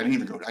 Oh, I didn't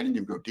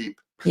even go deep.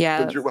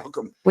 Yeah. But you're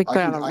welcome. We could go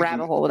down a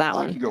rabbit hole with that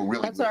one. I can go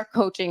really. That's what our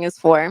coaching is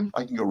for.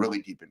 I can go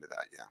really deep into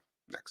that. Yeah.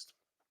 Next.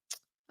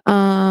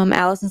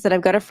 Allison said,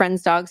 I've got a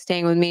friend's dog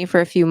staying with me for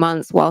a few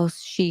months while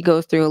she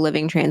goes through a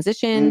living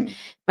transition.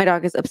 My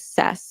dog is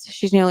obsessed.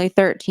 She's nearly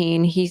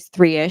 13. He's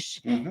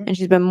 3-ish. And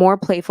she's been more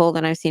playful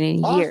than I've seen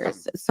in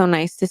years. It's so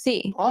nice to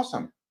see.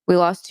 Awesome. We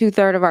lost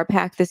 2/3 of our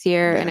pack this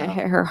year and it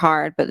hit her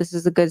hard, but this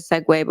is a good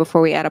segue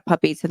before we add a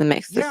puppy to the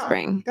mix this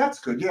spring. That's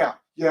good. Yeah.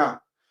 Yeah.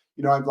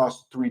 I've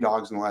lost 3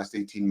 dogs in the last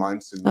 18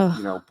 months and,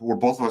 we're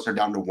both of us are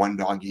down to 1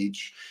 dog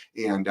each.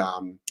 And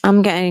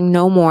I'm getting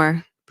no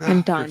more.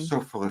 I'm done. You're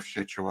so full of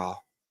shit, Joelle.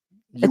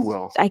 You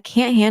will. I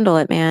can't handle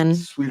it, man.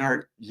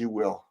 Sweetheart, you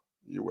will.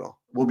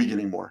 We'll be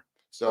getting more.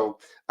 So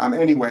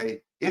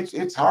anyway,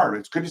 it's hard.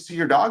 It's good to see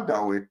your dog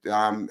though.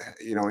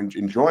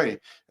 Enjoy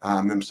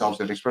themselves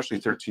at especially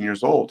 13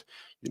 years old.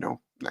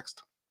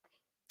 Next.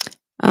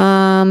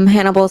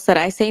 Hannibal said,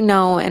 I say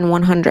no and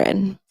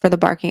 100 for the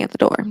barking at the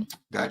door.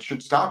 That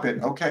should stop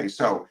it. Okay,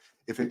 so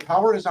if a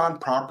collar is on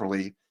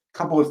properly,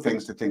 couple of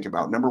things to think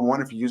about. Number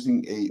one, if you're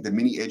using the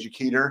Mini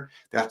Educator,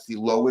 that's the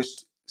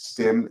lowest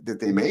stim that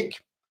they make.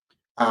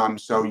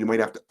 So you might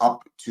have to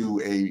up to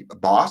a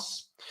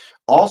Boss.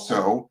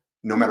 Also,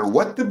 no matter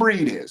what the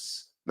breed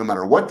is,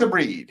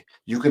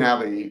 you can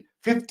have a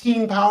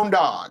 15-pound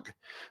dog.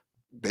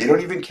 They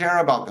don't even care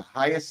about the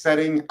highest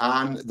setting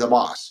on the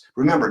Boss.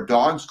 Remember,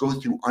 dogs go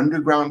through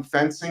underground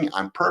fencing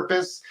on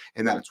purpose,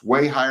 and that's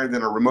way higher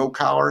than a remote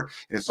collar.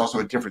 And it's also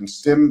a different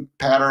stim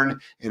pattern,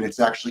 and it's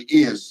actually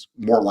is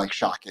more like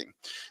shocking.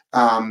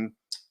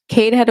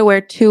 Cade had to wear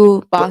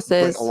 2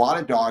 Bosses. But a lot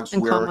of dogs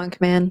wear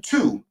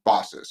 2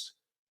 Bosses.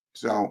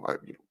 So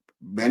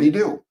many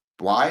do.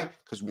 Why?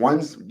 Because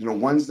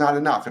one's not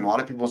enough. And a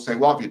lot of people say,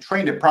 well, if you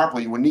trained it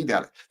properly, you wouldn't need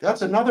that.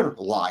 That's another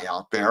lie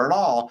out there at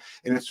all.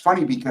 And it's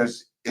funny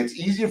because it's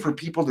easier for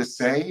people to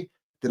say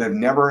that have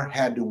never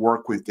had to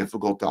work with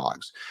difficult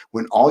dogs.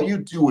 When all you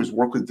do is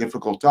work with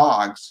difficult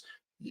dogs,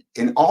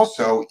 and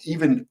also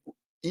even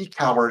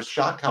e-collars,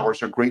 shock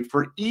collars are great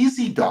for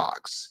easy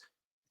dogs.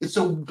 It's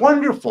a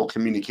wonderful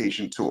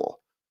communication tool.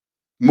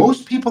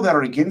 Most people that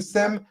are against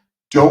them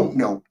don't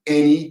know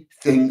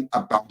anything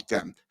about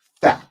them.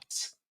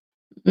 Facts.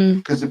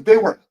 Because if they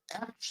were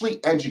actually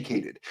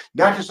educated,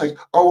 not just like,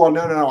 oh, well,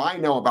 no, I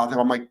know about them.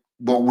 I'm like,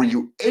 well, were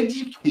you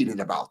educated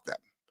about them?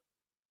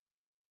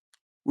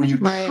 Were you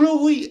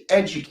truly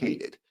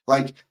educated?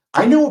 Like,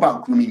 I know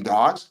about grooming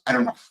dogs. I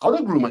don't know how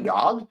to groom a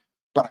dog,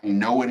 but I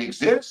know it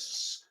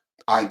exists.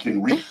 I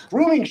can read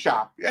grooming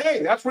shop.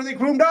 Hey, that's where they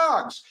groom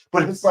dogs.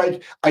 But it's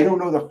like, I don't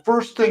know the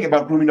first thing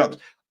about grooming dogs.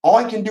 All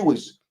I can do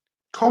is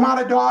comb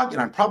out a dog,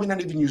 and I'm probably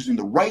not even using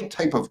the right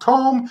type of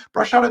comb,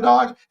 brush out a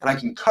dog, and I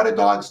can cut a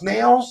dog's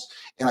nails,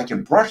 and I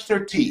can brush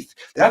their teeth.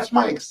 That's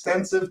my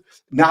extensive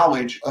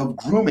knowledge of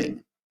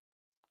grooming.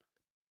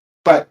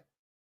 But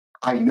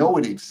I know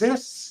it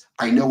exists.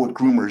 I know what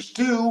groomers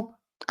do.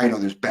 I know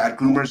there's bad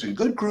groomers and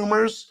good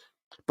groomers.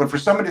 But for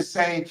someone to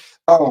say,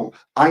 oh,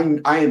 I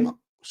am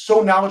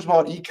so knowledgeable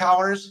about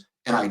e-collars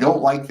and I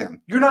don't like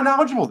them, you're not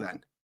knowledgeable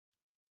then.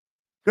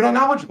 You're not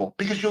knowledgeable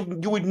because you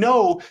would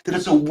know that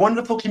it's a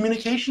wonderful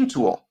communication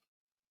tool.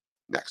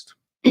 Next.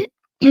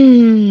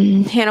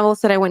 Hannibal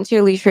said, I went to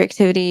a leash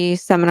reactivity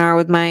seminar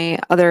with my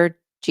other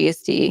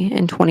GSD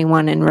in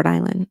 21 in Rhode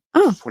Island.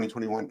 Oh,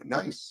 2021.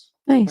 Nice.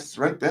 Nice. That's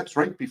right. That's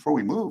right before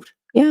we moved.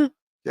 Yeah.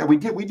 Yeah, we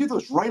did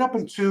those right up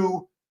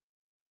until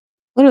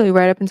literally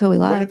right up until we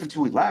left. Right up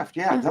until we left.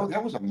 Yeah,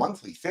 that was a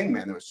monthly thing,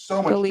 man. There was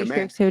so much leash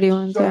demand. reactivity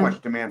ones, So yeah.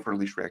 much demand for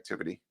leash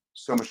reactivity.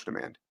 So much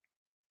demand.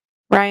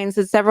 Ryan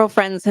said several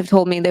friends have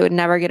told me they would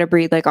never get a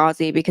breed like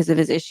Ozzy because of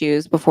his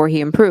issues before he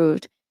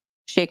improved.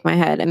 Shake my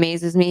head.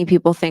 Amazes me.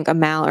 People think a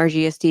Mal or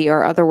GSD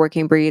or other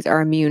working breeds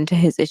are immune to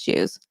his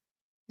issues.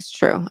 It's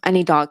true.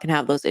 Any dog can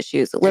have those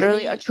issues.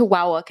 Literally, a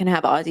Chihuahua can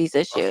have Ozzy's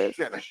issues. Oh,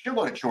 shit, a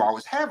shitload of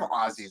Chihuahuas have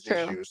Ozzy's True.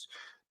 issues.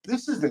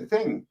 This is the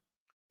thing.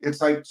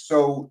 It's like,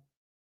 so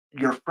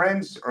your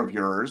friends of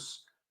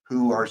yours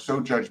who are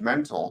so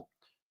judgmental,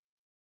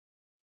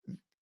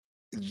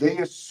 they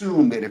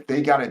assume that if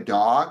they got a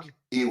dog,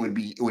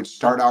 it would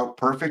start out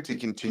perfect and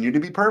continue to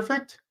be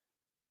perfect.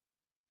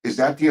 Is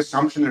that the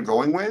assumption they're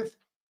going with?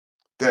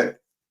 That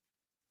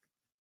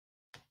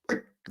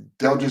like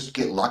they'll just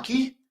get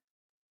lucky?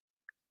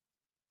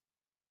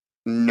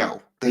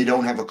 No, they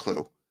don't have a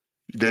clue.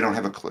 They don't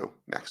have a clue.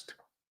 Next.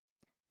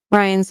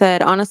 Ryan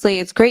said, honestly,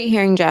 it's great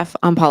hearing Jeff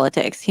on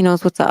politics. He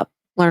knows what's up.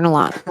 Learn a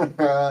lot.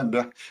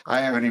 And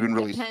I haven't even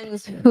really.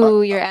 Depends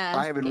who you're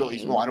asking. I haven't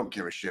really. Well, I don't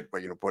give a shit,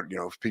 but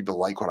if people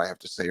like what I have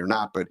to say or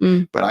not, but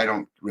Mm. but I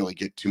don't really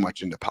get too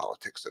much into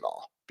politics at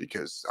all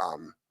because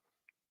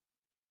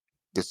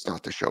it's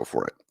not the show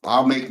for it.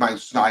 I'll make my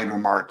snide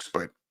remarks,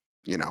 but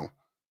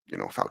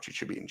Fauci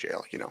should be in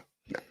jail.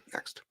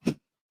 Next.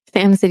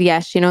 Sam said,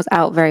 yes, she knows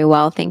out very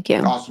well. Thank you.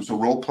 Awesome. So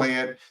role play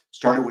it.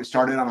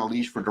 Started on a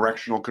leash for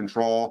directional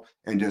control,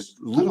 and just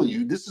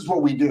literally, this is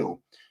what we do.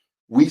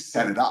 We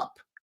set it up.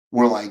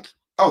 We're like,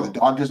 oh, the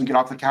dog doesn't get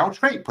off the couch.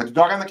 Great. Put the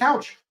dog on the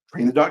couch.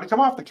 Train the dog to come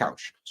off the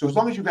couch. So as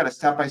long as you've got a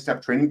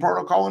step-by-step training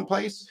protocol in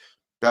place,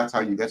 that's how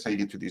you get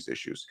through these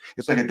issues.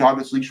 It's like a dog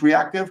that's leash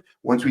reactive.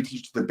 Once we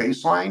teach the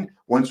baseline,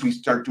 once we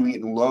start doing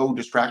it in low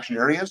distraction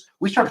areas,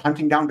 we start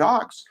hunting down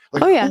dogs.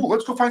 Like, cool,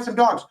 let's go find some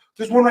dogs.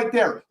 There's one right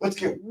there. Let's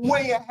get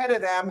way ahead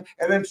of them,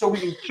 and then so we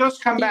can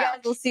just come back. You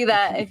guys will see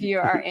that if you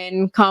are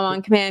in Calm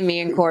on Command. Me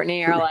and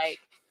Courtney are like,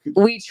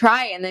 we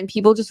try, and then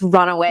people just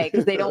run away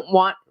because they don't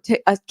want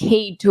a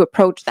Cade to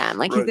approach them.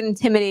 Like, he's an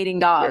intimidating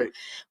dog. Right.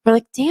 We're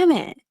like, damn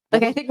it.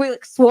 Like, I think we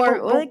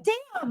swore. We're like,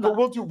 damn. But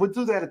we'll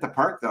do that at the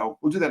park, though.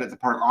 We'll do that at the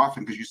park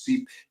often because you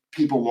see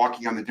people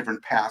walking on the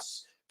different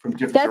paths from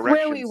different directions.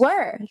 That's where we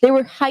were. They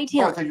were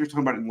hightailing. Oh, I thought you were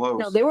talking about in Lowe's.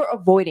 No, they were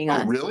avoiding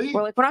us. Oh, really?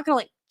 We're like, we're not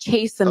gonna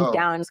chase them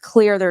down. It's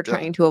clear they're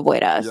trying to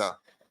avoid us. Yeah.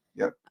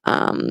 Yep.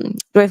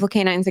 Joyful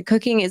Canine said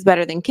cooking is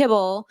better than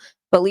kibble,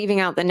 but leaving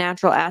out the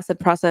natural acid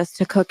process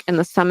to cook in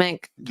the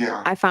stomach,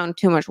 I found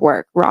too much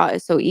work. Raw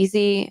is so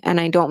easy,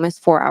 and I don't miss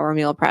 4-hour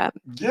meal prep.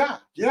 Yeah.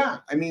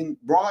 I mean,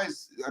 raw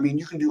is. I mean,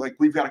 you can do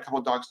we've got a couple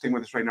of dogs staying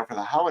with us right now for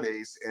the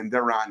holidays, and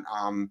they're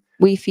on.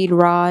 We Feed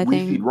Raw. I We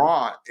think. Feed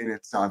Raw, and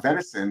it's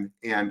venison,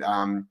 and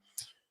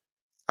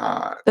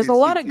there's a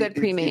lot of good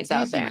pre-mates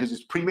out there because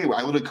it's pre-made.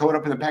 I literally coat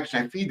up in the package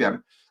and I feed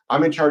them.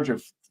 I'm in charge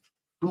of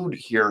food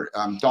here,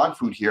 dog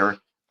food here.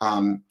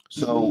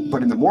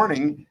 But in the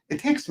morning, it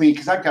takes me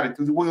because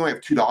we only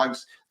have 2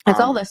 dogs. It's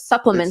all the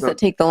supplements that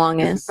take the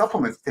longest. The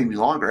supplements take me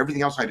longer.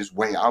 Everything else I just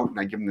weigh out and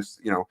I give them this.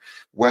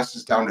 Wes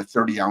is down to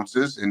 30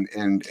 ounces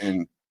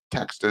and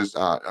Text is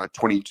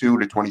 22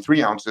 to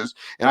 23 ounces,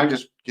 and I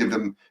just give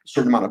them a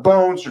certain amount of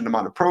bone, certain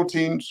amount of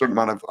protein, certain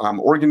amount of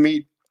organ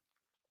meat,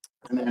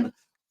 and then.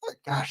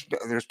 Gosh,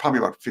 there's probably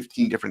about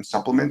 15 different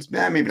supplements.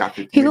 Maybe not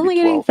 15. He's only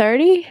getting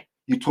 30?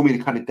 You told me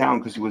to cut it down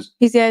because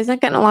he's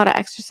not getting a lot of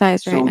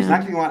exercise right now. So he's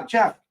not getting a lot.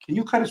 Jeff, can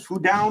you cut his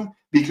food down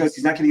because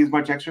he's not getting as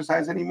much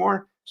exercise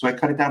anymore? So I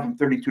cut it down from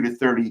 32 to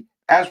 30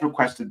 as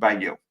requested by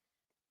you.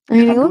 I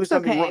mean, he looks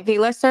okay. If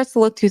he starts to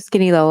look too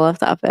skinny, though, we'll have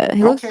to up it.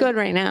 He looks good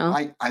right now.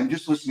 I'm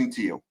just listening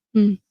to you.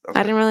 Okay.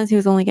 I didn't realize he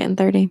was only getting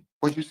 30.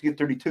 Well, you used to get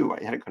 32.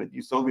 I had to cut it.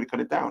 You told me to cut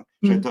it down.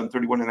 Should I have done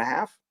 31 and a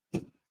half?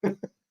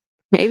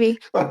 Maybe.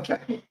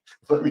 Okay.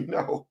 Let me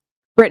know.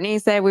 Brittany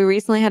said, we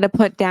recently had to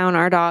put down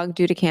our dog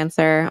due to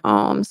cancer.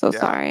 Oh, I'm so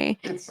sorry.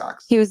 It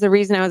sucks. He was the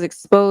reason I was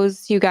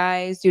exposed to you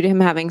guys due to him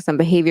having some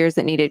behaviors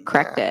that needed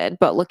corrected.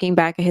 But looking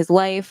back at his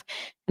life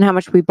and how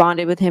much we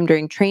bonded with him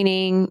during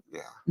training,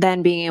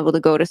 then being able to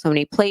go to so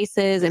many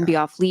places and be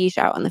off leash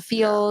out in the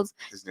fields,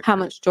 how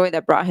much joy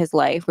that brought his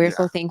life. We're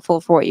so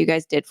thankful for what you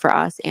guys did for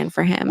us and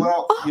for him.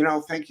 Well,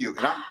 thank you.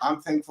 And I'm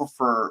thankful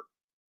for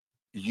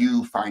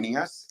you finding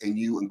us and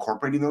you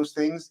incorporating those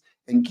things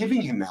and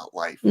giving him that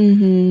life.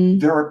 Mm-hmm.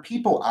 There are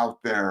people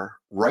out there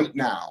right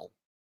now,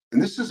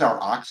 and this is our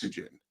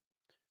oxygen.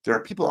 There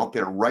are people out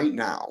there right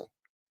now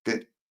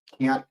that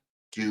can't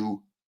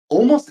do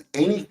almost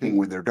anything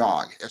with their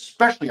dog,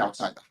 especially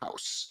outside the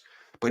house.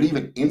 But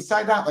even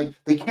inside that, like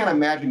they can't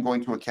imagine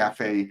going to a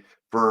cafe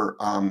for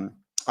on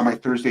my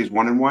Thursdays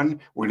 1-on-1.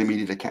 We're gonna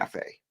meet at a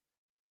cafe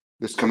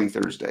this coming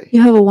Thursday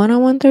You have a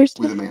one-on-one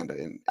Thursday? with Amanda.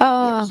 And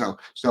yeah, Oh,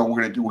 so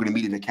we're gonna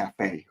meet in a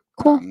cafe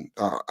cool.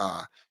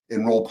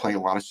 and role play a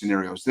lot of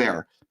scenarios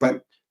there.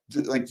 But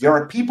like there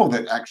are people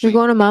that You're actually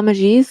going to Mama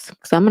G's?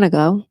 Because I'm gonna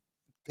go.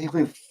 they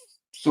live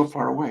so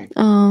far away.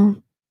 Oh,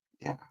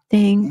 Yeah.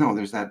 dang. No,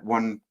 there's that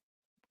one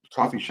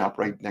coffee shop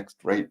right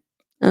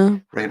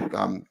Oh.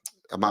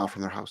 a mile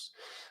from their house.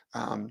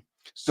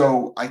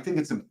 So I think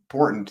it's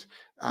important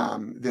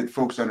that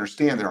folks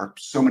understand there are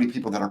so many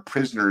people that are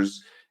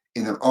prisoners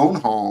in their own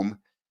home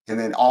and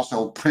then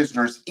also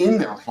prisoners in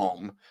their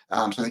home.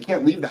 So they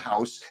can't leave the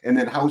house, and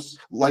then house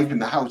life in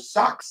the house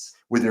sucks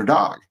with their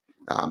dog.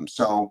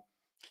 So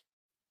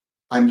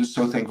I'm just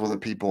so thankful that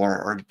people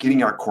are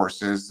getting our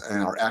courses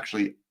and are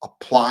actually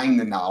applying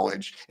the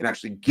knowledge and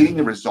actually getting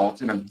the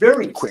results in a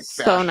very quick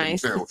So fashion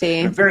nice to too. see.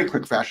 In a very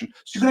quick fashion,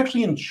 so you can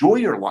actually enjoy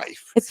your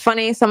life. It's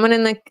funny. Someone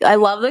I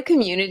love the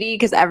community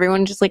because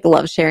everyone just like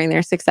loves sharing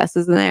their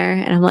successes in there.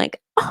 And I'm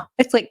like, oh,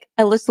 it's like,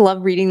 I just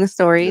love reading the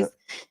stories.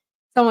 Yeah.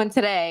 Someone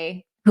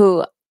today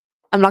who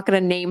I'm not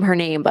going to name her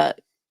name, but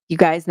you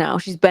guys know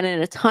she's been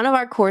in a ton of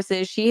our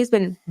courses. She has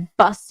been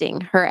busting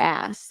her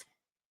ass.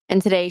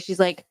 And today she's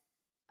like,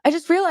 I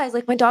just realized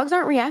like my dogs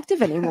aren't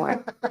reactive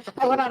anymore.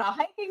 I went on a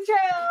hiking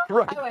trail.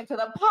 Right. I went to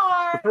the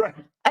park. Right.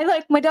 I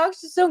like my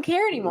dogs just don't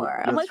care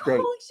anymore. I'm That's like, great.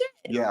 holy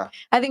shit. Yeah.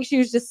 I think she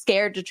was just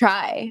scared to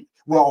try.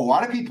 Well, a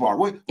lot of people are.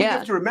 Well, you Yeah.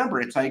 have to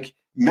remember, it's like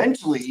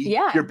mentally,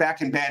 Yeah. you're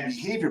back in bad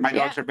behavior. My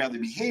dogs Yeah. are badly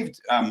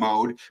behaved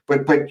mode,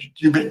 but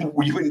you've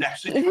been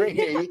actually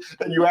training,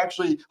 and you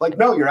actually like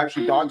no, you're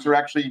actually dogs are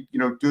actually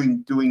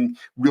doing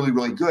really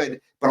really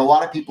good. But a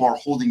lot of people are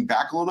holding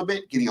back a little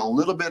bit, getting a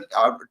little bit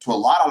to a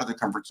lot out of the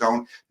comfort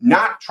zone,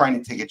 not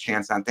trying to take a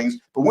chance on things.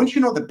 But once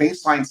you know the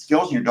baseline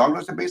skills and your dog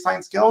knows the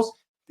baseline skills,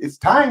 it's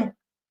time.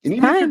 And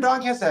even if your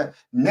dog has a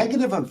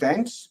negative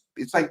event,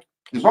 it's like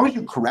as long as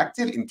you correct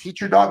it and teach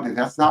your dog that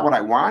that's not what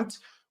I want,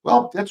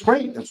 well, that's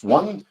great. That's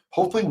one,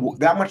 hopefully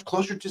that much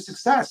closer to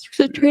success. It's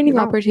a training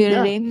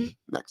opportunity. Yeah.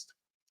 Next.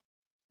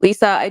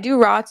 Lisa, I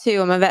do raw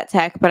too. I'm a vet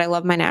tech, but I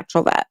love my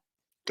natural vet.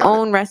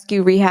 Own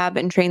rescue, rehab,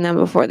 and train them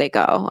before they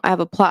go. I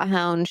have a plot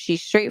hound.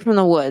 She's straight from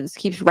the woods,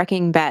 keeps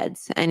wrecking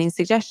beds. Any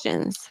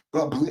suggestions?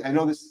 Well, I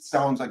know this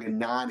sounds like a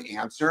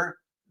non-answer.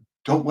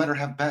 Don't let her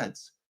have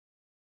beds.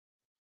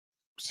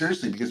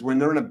 Seriously, because when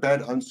they're in a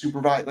bed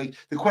unsupervised, like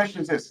the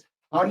question is this: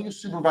 how do you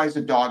supervise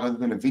a dog other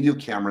than a video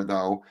camera,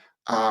 though,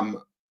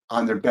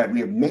 on their bed?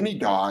 We have many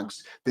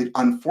dogs that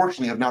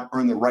unfortunately have not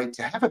earned the right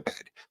to have a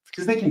bed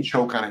because they can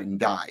choke on it and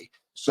die.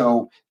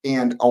 So,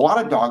 and a lot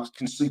of dogs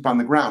can sleep on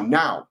the ground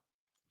now.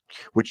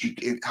 How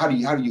do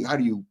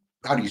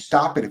you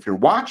stop it if you're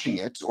watching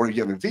it or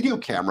you have a video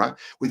camera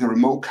with a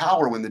remote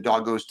collar? When the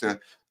dog goes to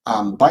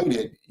bite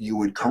it, you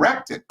would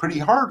correct it pretty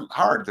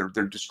hard.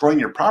 They're destroying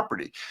your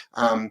property.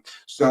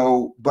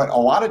 But a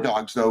lot of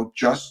dogs though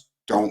just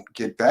don't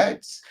get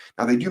beds.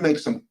 Now they do make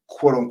some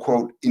quote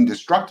unquote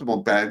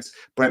indestructible beds,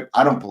 but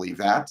I don't believe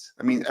that.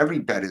 I mean, every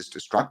bed is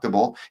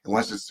destructible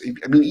unless it's.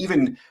 I mean,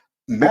 even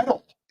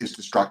metal is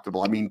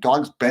destructible. I mean,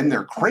 dogs bend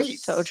their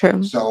crates. So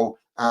true. So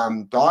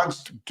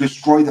dogs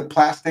destroy the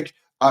plastic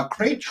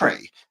crate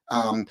tray.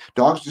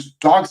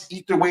 Dogs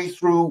eat their way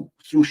through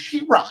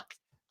sheetrock.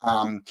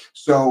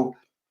 So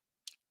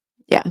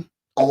yeah,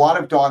 a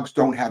lot of dogs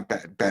don't have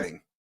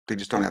bedding. They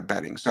just don't have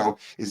bedding. So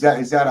is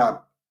that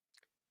a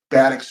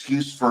bad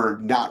excuse for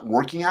not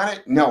working on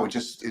it? No, it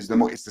just is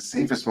it's the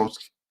safest,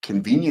 most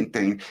convenient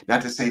thing.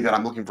 Not to say that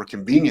I'm looking for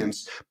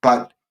convenience,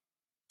 but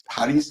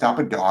how do you stop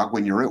a dog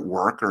when you're at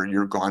work or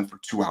you're gone for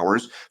 2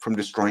 hours from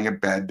destroying a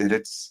bed that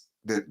it's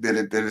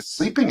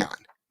sleeping on?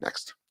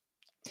 Next.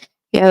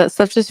 Yeah, that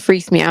stuff just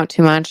freaks me out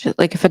too much.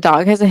 Like if a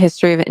dog has a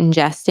history of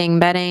ingesting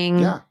bedding,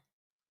 yeah,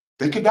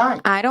 they could die.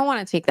 I don't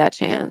want to take that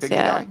chance.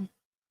 Yeah,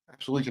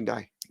 absolutely can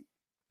die.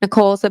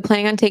 Nicole said,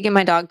 planning on taking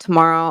my dog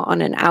tomorrow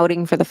on an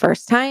outing for the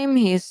first time.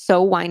 He's so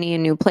whiny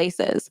in new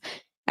places.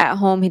 At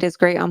home, he does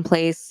great on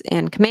place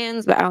and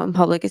commands, but out in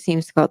public, it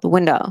seems to go out the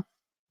window.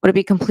 Would it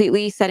be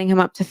completely setting him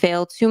up to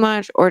fail too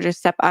much, or just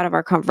step out of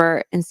our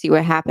comfort and see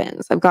what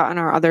happens? I've gotten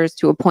our others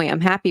to a point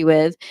I'm happy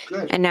with.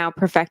 Good. And now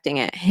perfecting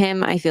it.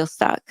 Him, I feel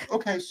stuck.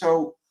 Okay,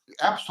 so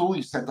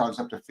absolutely set dogs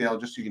up to fail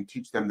just so you can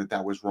teach them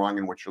that was wrong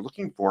and what you're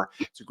looking for.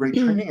 It's a great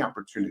training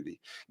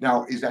opportunity.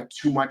 Now, is that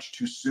too much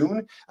too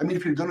soon? I mean,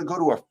 if you're going to go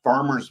to a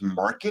farmer's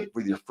market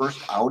with your first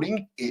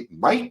outing, it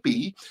might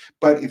be.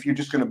 But if you're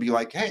just going to be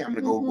like, hey, I'm going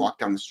to go walk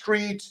down the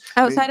street.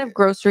 Outside of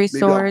grocery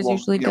stores,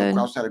 usually good.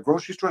 Outside of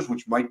grocery stores,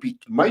 which might be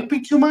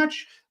too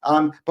much.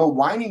 But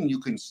whining, you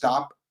can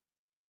stop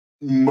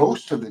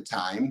most of the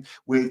time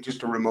with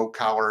just a remote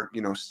collar,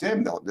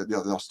 stim,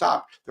 they'll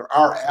stop. There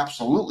are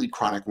absolutely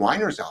chronic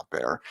whiners out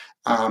there,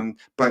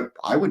 but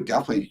I would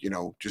definitely,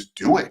 just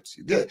do it.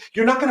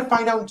 You're not going to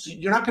find out.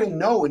 You're not going to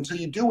know until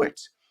you do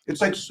it.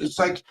 It's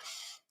like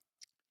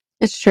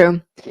It's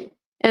true.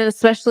 And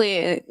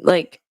especially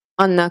like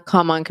on the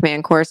Calm on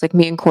Command course, like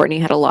me and Courtney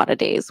had a lot of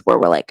days where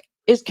we're like,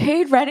 is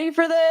Cade ready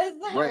for this?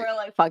 And Right. we're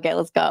like, fuck it,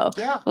 let's go.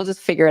 Yeah. We'll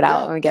just figure it out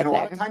Yeah. when we get And a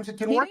there. lot of times it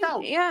didn't work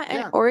out. Yeah.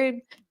 Yeah. Or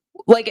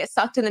like it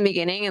sucked in the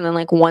beginning. And then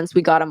like once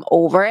we got him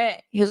over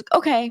it, he was like,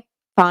 okay,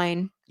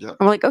 fine. Yep.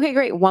 I'm like, okay,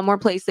 great. One more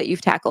place that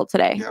you've tackled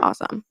today. Yep.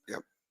 Awesome.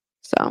 Yep.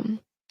 So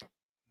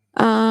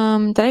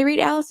did I read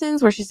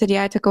Allison's where she said,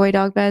 yeah, I took away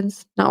dog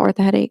beds? Not worth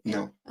the headache.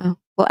 No. Oh,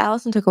 well,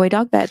 Allison took away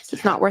dog beds.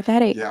 It's not worth the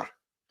headache. Yeah.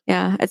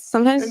 Yeah. It's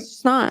sometimes it's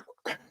just not.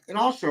 And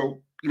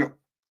also, I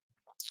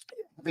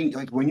think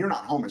like when you're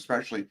not home,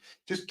 especially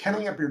just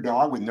kenneling up your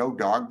dog with no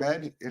dog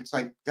bed, it's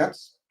like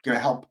that's going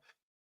to help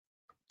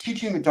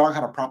teaching the dog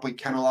how to properly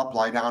kennel up,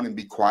 lie down, and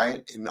be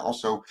quiet, and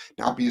also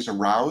not be as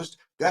aroused.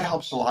 That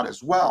helps a lot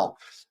as well.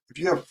 If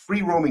you have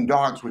free roaming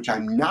dogs, which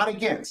I'm not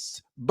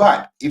against,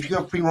 but if you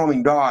have free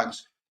roaming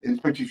dogs,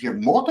 especially if you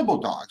have multiple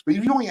dogs, but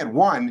if you only had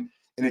one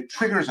and it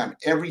triggers on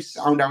every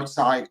sound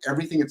outside,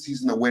 everything it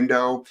sees in the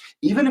window,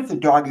 even if the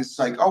dog is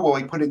like, oh, well,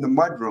 I put it in the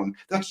mudroom,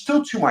 that's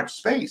still too much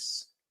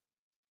space.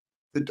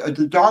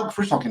 The dog,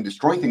 first of all, can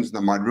destroy things in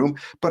the mudroom,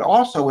 but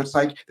also it's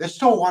like there's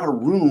still a lot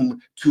of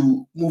room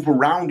to move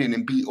around in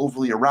and be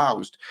overly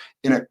aroused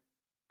in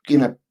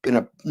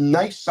a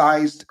nice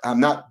sized,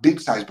 not big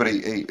size, but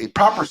a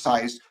proper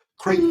sized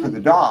crate for the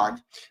dog,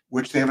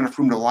 which they have enough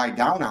room to lie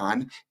down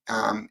on,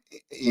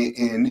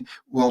 in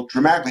will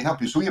dramatically help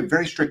you. So we have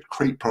very strict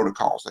crate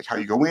protocols, like how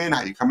you go in,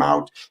 how you come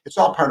out. It's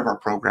all part of our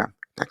program.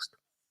 Next.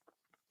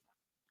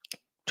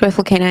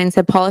 Joyful Canine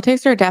said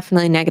politics are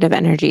definitely negative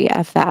energy.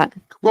 F that.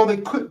 Well,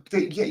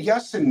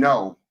 yes and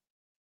no.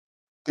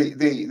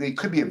 They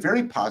could be a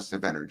very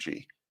positive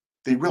energy.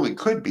 They really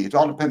could be. It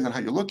all depends on how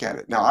you look at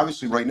it. Now,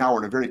 obviously, right now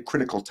we're in a very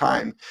critical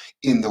time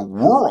in the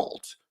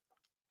world.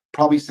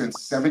 Probably since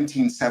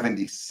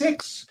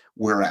 1776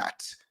 we're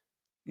at,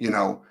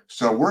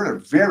 so we're at a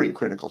very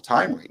critical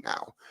time right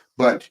now.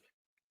 But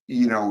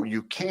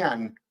you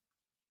can,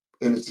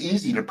 and it's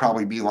easy to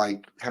probably be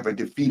like have a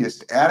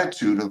defeatist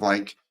attitude of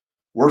like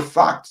we're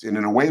fucked, and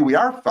in a way we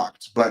are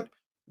fucked, but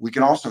we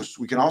can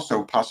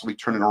also possibly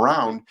turn it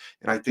around,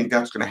 and I think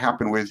that's going to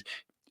happen with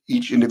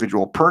each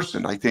individual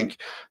person. I think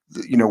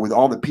with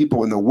all the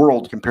people in the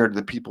world compared to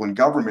the people in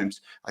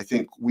government, I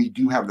think we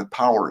do have the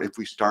power if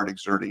we start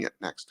exerting it.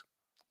 Next.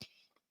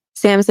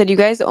 Sam said you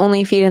guys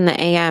only feed in the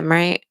AM,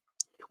 right?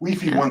 We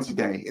feed once a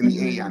day in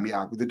the AM.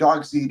 Yeah, the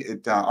dogs eat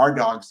at our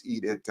dogs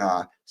eat at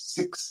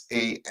 6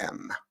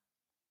 a.m.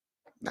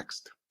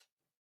 Next.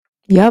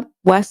 Yep,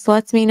 Wes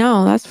lets me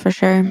know, that's for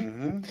sure.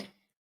 Mm-hmm.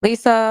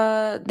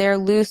 Lisa, they're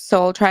loose,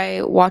 so I'll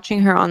try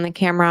watching her on the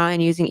camera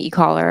and using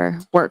e-collar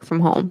work from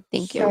home.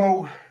 Thank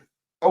you.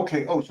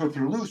 Okay. Oh, so if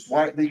they're loose,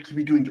 why they could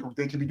be doing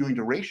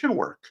duration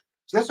work.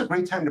 So that's a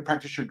great time to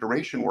practice your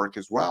duration work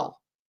as well.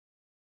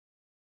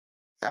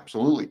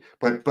 Absolutely,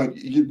 but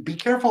you be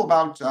careful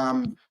about I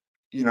mean,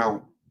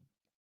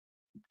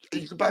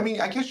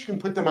 I guess you can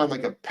put them on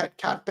like a pet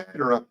cat bed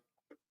or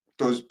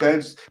those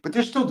beds, but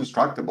they're still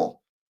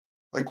destructible.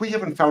 Like we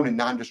haven't found a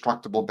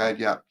non-destructible bed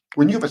yet.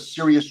 When you have a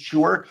serious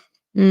chewer,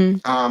 they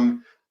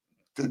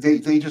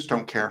just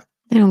don't care.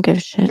 They don't give a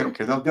shit. They don't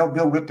care.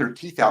 They'll rip their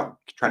teeth out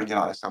trying to get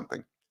out of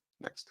something.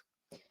 Next.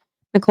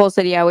 Nicole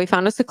said, yeah, we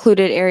found a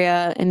secluded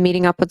area and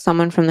meeting up with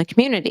someone from the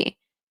community.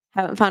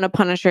 Haven't found a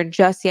punisher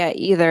just yet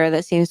either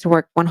that seems to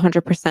work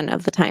 100%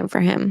 of the time for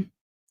him.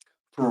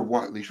 For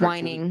what? Leash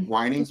whining.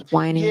 Whining? Just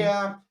whining.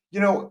 Yeah.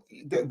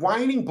 The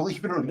whining,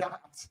 believe it or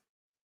not,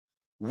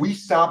 we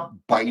stop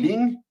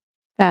biting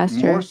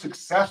faster, more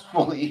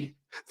successfully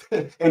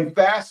and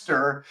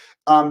faster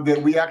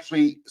than we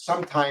actually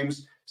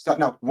sometimes stop.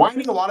 Now,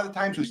 whining, a lot of the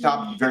times we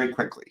stop very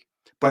quickly,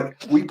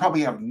 but we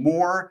probably have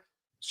more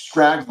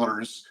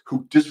stragglers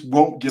who just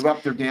won't give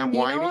up their damn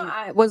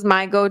whining. Was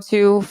my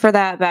go-to for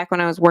that back when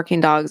I was working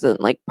dogs in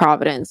like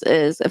Providence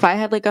is if I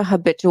had like a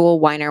habitual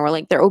whiner where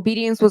like their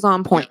obedience was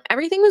on point,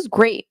 everything was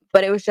great,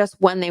 but it was just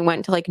when they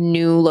went to like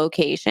new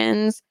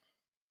locations,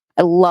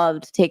 I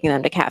loved taking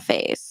them to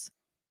cafes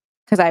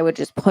because I would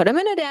just put them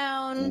in a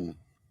down,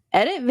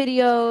 edit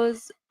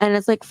videos, and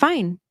it's like,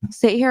 fine,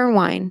 sit here and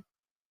whine.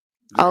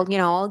 I'll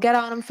get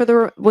on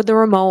them with the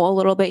remote a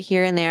little bit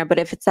here and there, but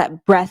if it's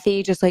that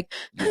breathy, just like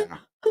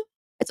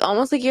it's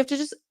almost like you have to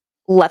just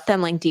let them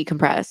like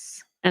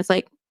decompress, and it's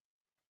like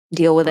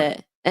deal with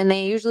it, and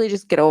they usually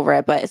just get over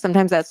it. But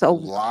sometimes that's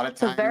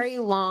it's a very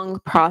long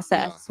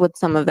process with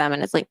some of them,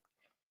 and it's like,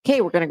 okay,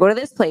 we're gonna go to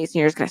this place, and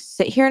you're just gonna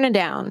sit here in a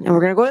down, and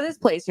we're gonna go to this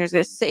place, and you're just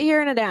gonna sit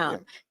here in a down. Yeah.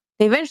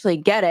 They eventually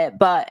get it,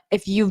 but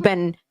if you've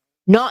been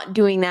not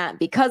doing that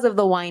because of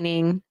the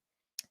whining,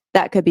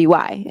 that could be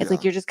why. It's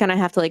like you're just gonna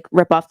have to like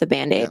rip off the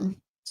Band-Aid,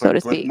 so to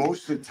speak. But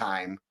most of the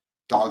time,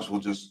 dogs will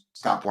just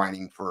stop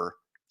whining for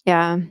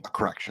a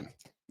correction.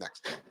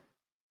 Next.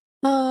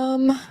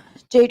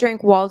 J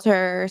Drink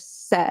Walter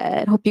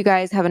said, "Hope you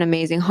guys have an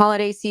amazing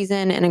holiday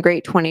season and a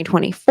great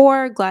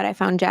 2024. Glad I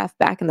found Jeff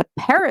back in the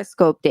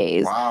Periscope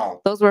days.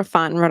 Wow. Those were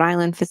fun Rhode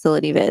Island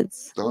facility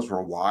vids. Those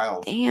were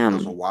wild. Those were a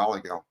Damn, while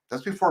ago.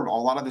 That's before a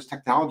lot of this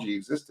technology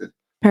existed.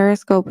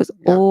 Periscope was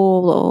Yeah.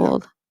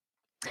 old.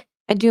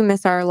 I do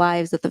miss our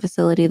lives at the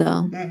facility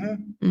though.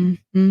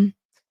 Mm-hmm.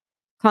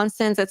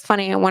 Constance, it's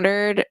funny. I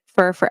wondered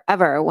for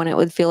forever when it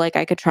would feel like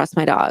I could trust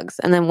my dogs.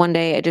 And then one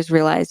day I just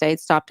realized I had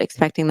stopped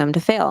expecting them to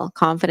fail.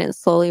 Confidence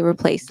slowly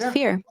replaced Yeah.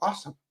 fear.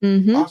 Awesome.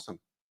 Mm-hmm. Awesome.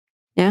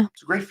 Yeah.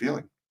 It's a great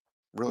feeling.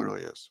 Really,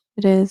 really is.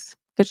 It is.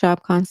 Good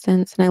job,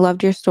 Constance. And I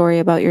loved your story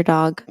about your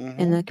dog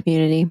in the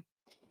community.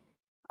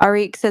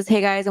 Arik says, "Hey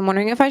guys, I'm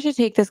wondering if I should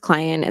take this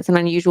client. It's an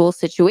unusual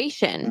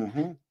situation.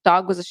 Mm-hmm.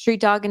 Dog was a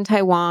street dog in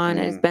Taiwan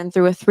and has Mm. been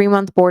through a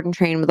 3-month board and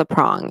train with a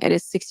prong. It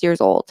is 6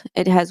 years old.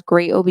 It has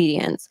great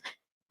obedience,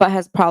 but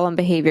has problem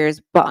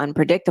behaviors, but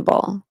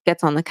unpredictable.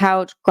 Gets on the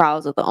couch,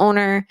 growls at the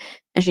owner,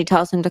 and she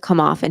tells him to come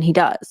off, and he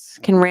does.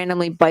 Can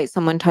randomly bite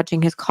someone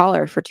touching his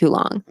collar for too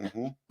long.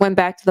 Mm-hmm. Went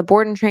back to the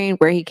board and train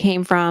where he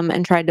came from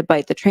and tried to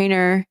bite the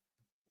trainer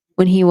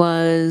when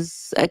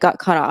it got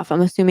cut off. I'm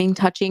assuming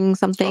touching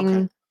something."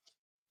 Okay.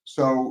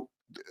 So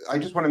I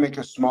just want to make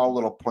a small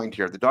little point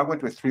here. The dog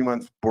went to a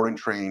 3-month board and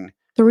train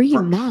 3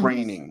 for months.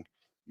 training.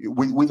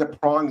 With a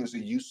prong is a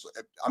use.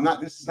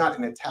 This is not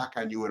an attack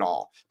on you at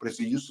all, but it's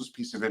a useless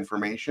piece of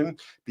information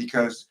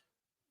because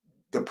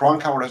the prong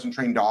collar doesn't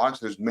train dogs.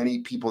 There's many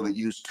people that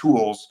use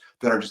tools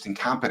that are just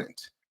incompetent.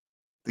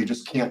 They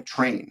just can't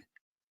train.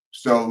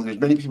 So there's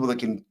many people that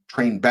can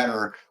train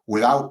better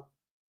without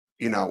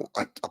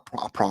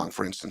a prong,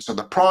 for instance. So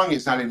the prong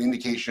is not an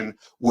indication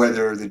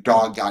whether the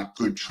dog got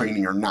good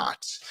training or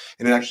not.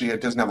 And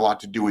it doesn't have a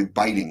lot to do with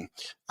biting.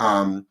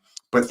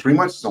 But 3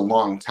 months is a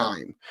long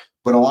time.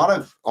 But a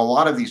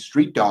lot of these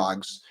street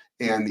dogs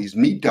and these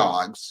meat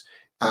dogs,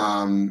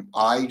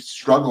 I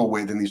struggle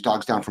with, and these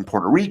dogs down from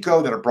Puerto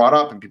Rico that are brought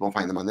up and people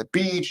find them on the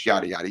beach,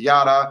 yada, yada,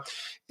 yada.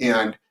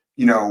 And,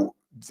 a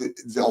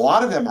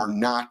lot of them are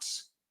not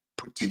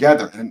put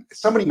together. And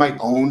somebody might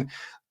own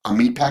a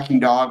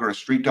meatpacking dog or a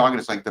street dog and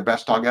it's like the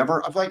best dog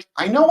ever. I'm like,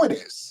 I know it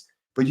is.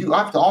 But you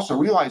have to also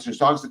realize there's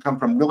dogs that come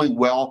from really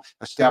well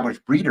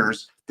established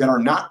breeders that are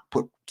not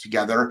put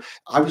together.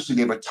 Obviously,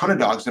 they have a ton of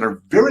dogs that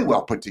are very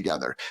well put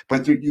together,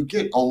 but you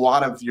get a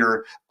lot of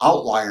your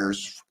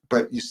outliers,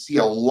 but you see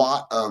a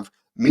lot of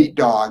meat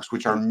dogs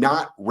which are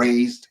not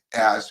raised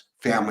as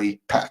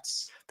family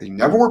pets. They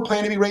never were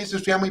planned to be raised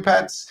as family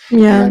pets.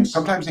 Yeah. And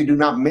sometimes they do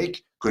not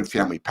make good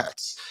family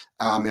pets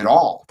at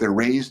all. They're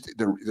raised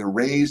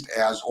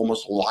as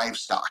almost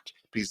livestock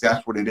because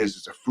that's what it is.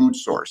 It's a food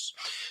source.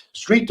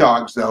 Street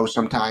dogs, though,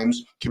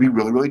 sometimes can be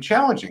really, really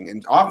challenging.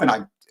 And often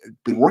I've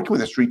been working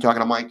with a street dog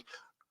and I'm like,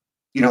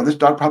 this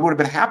dog probably would have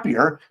been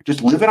happier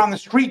just living on the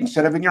street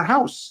instead of in your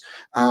house.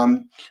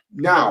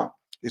 Now,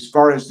 as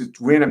far as the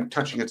random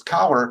touching its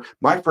collar,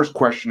 my first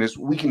question is,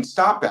 we can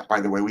stop that,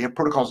 by the way. We have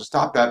protocols to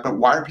stop that, but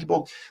why are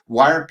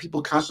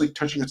people constantly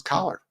touching its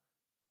collar?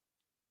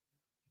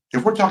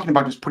 If we're talking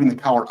about just putting the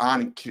collar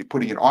on and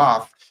putting it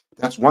off,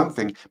 that's one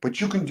thing. But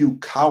you can do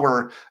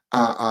collar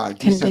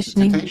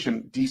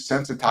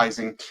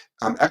desensitizing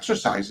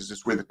exercises.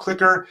 It's with a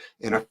clicker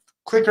and a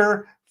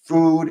clicker,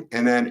 food,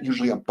 and then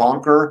usually a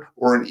bonker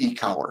or an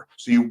e-collar.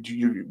 So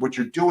what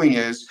you're doing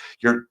is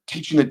you're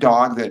teaching the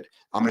dog that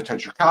I'm going to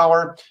touch your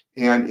collar,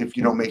 and if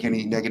you don't make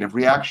any negative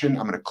reaction,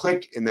 I'm going to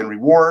click and then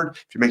reward.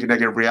 If you make a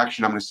negative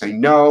reaction, I'm going to say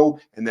no,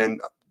 and then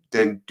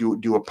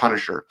do a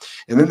punisher.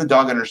 And then the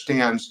dog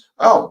understands,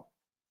 oh,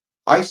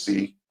 I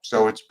see.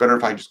 So it's better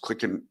if I just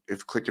click and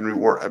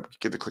reward, I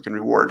give the click and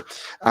reward.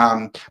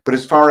 But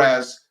as far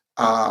as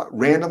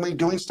randomly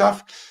doing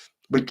stuff,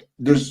 like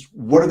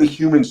what are the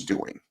humans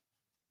doing?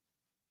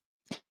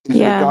 Is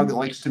it a dog that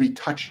likes to be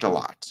touched a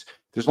lot?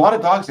 There's a lot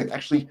of dogs that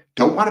actually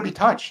don't want to be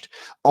touched.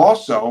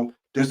 Also,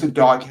 does the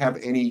dog have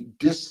any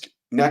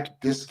neck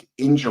disc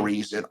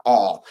injuries at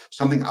all?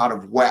 Something out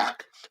of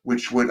whack,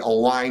 which would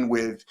align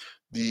with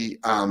the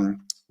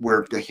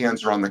where the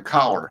hands are on the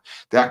collar.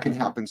 That can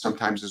happen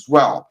sometimes as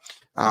well.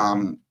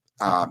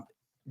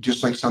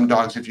 Just like some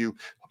dogs, if you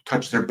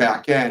touch their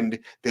back end,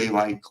 they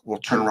will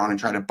turn around and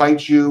try to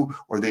bite you,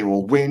 or they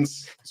will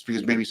wince. It's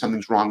because maybe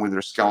something's wrong with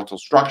their skeletal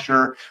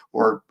structure,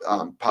 or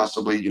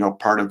possibly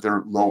part of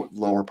their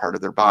lower part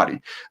of their body.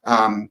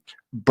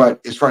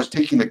 But as far as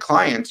taking the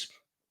clients,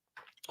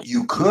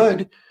 you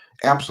could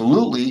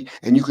absolutely,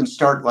 and you can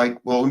start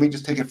let me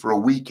just take it for a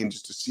week and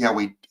just to see how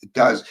it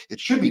does. It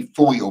should be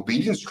fully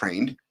obedience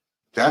trained,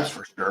 that's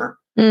for sure,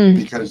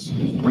 because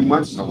 3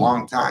 months is a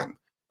long time.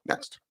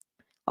 Next.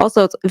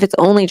 Also, if it's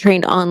only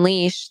trained on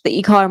leash, the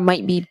e-collar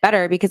might be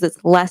better because it's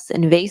less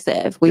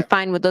invasive. We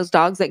find with those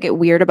dogs that get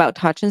weird about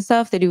touch and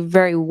stuff, they do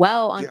very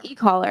well on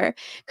e-collar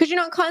because you're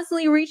not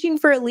constantly reaching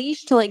for a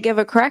leash to give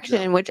a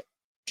correction, which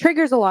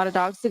triggers a lot of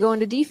dogs to go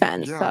into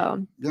defense.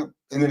 So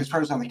and then as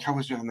far as on the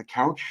couch, so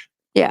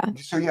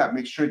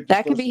make sure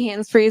that could be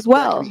hands-free as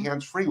well. That can be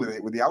hands-free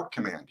with the out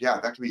command. Yeah,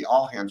 that can be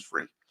all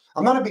hands-free.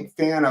 I'm not a big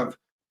fan of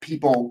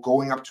people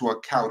going up to a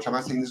couch. I'm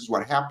not saying this is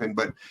what happened,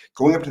 but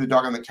going up to the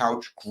dog on the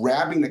couch,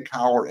 grabbing the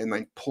collar and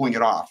like pulling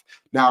it off.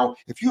 Now,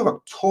 if you have a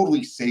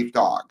totally safe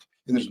dog,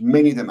 and there's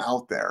many of them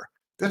out there,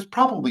 that's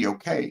probably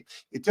okay.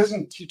 It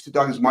doesn't teach the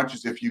dog as much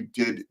as if you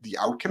did the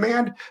out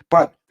command,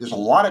 but there's a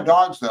lot of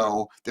dogs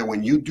though that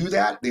when you do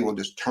that, they will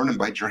just turn and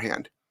bite your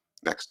hand.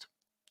 Next.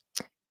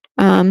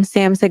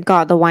 Sam said,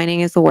 God, the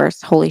whining is the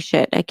worst. Holy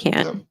shit, I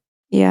can't.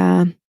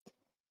 Yeah.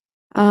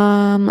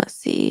 Let's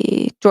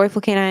see.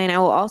 Joyful Canine, I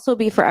will also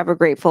be forever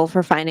grateful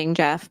for finding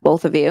Jeff,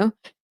 both of you.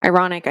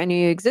 Ironic, I knew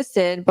you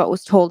existed, but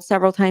was told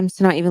several times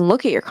to not even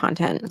look at your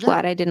content. Yeah.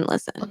 Glad I didn't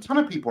listen. A ton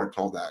of people are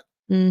told that.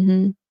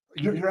 Mm-hmm.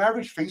 Your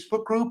average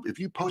Facebook group, if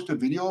you post a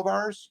video of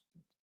ours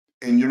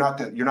and you're not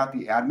the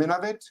admin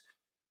of it,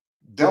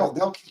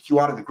 they'll kick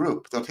you out of the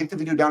group. They'll take the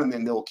video down and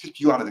then they'll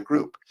kick you out of the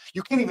group.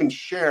 You can't even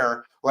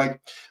share,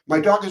 like, my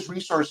dog is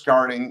resource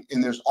guarding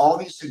and there's all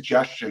these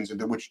suggestions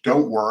which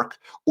don't work,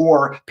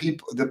 or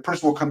the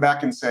person will come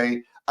back and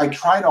say, I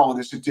tried all of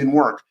this, it didn't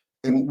work.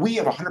 And we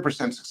have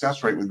 100%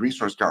 success rate with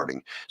resource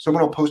guarding.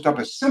 Someone will post up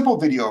a simple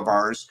video of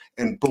ours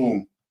and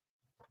boom,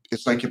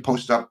 it's like you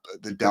post up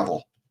the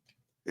devil.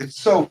 It's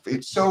so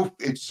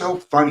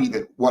funny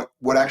that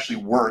what actually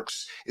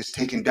works is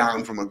taken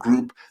down from a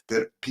group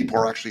that people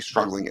are actually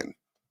struggling in.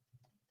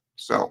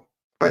 So,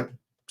 but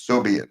so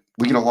be it.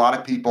 We get a lot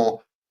of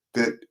people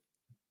that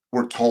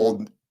were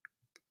told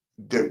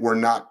that we're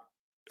not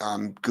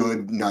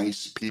good,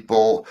 nice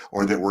people,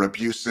 or that we're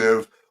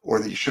abusive, or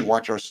that you should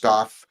watch our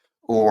stuff,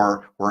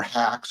 or we're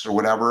hacks or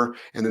whatever.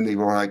 And then they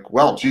were like,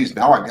 well, geez,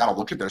 now I got to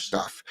look at their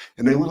stuff.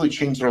 And they literally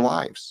change their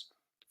lives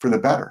for the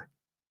better.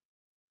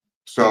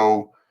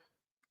 So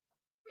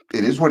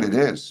it is what it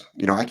is.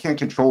 You know, I can't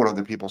control what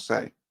other people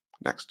say.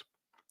 Next.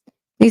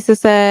 Lisa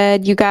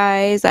said, you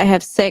guys, I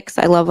have 6.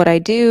 I love what I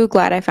do.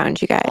 Glad I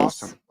found you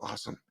guys.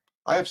 Awesome.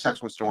 I have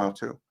sex once in a while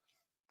too.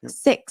 Yep.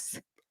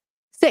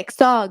 6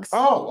 dogs.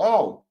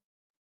 Oh.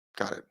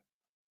 Got it.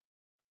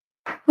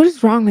 What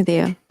is wrong with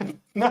you?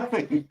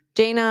 Nothing.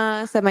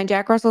 Jana said, my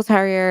Jack Russell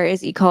Terrier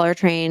is e-collar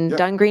trained,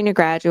 done green to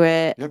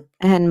graduate,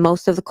 and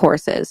most of the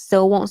courses.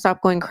 Still won't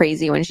stop going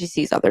crazy when she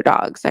sees other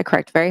dogs. I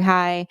correct very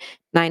high,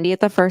 90 at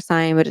the first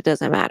sign, but it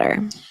doesn't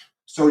matter.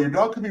 So your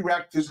dog could be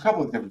wrecked. There's a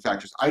couple of different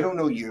factors. I don't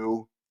know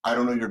you. I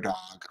don't know your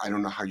dog. I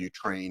don't know how you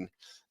train.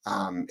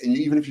 And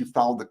even if you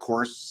followed the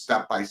course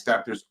step by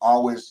step, there's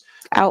always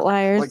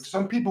outliers. Like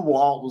some people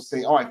will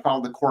say, "Oh, I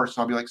followed the course."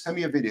 So I'll be like, "Send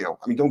me a video."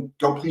 I mean,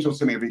 please don't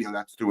send me a video.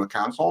 That's through a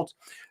consult.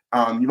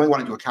 You might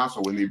want to do a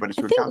consult with me, but it's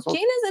through a consult.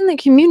 Jana's in the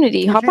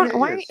community. Hop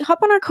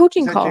on our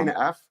coaching call. Jana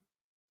F?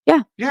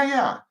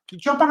 Yeah.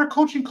 Jump on our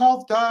coaching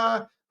call.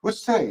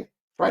 Let's say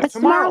right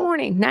tomorrow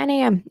morning, 9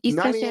 a.m.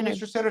 Eastern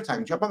Standard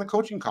Time. Jump on the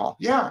coaching call.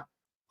 Yeah.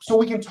 So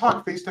we can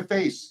talk face to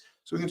face.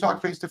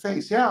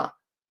 Yeah.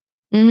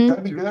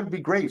 Mm-hmm. That'd be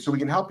great. So we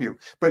can help you.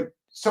 But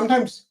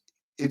sometimes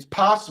it's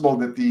possible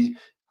that the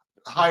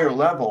higher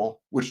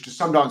level, which to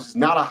some dogs is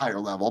not a higher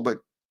level, but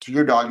to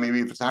your dog,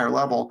 maybe if it's a higher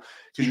level,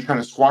 because you're trying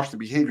to squash the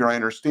behavior, I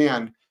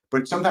understand.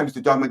 But sometimes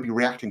the dog might be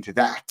reacting to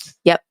that.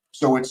 Yep.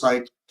 So it's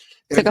like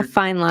a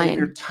fine line. If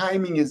your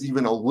timing is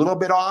even a little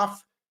bit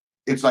off,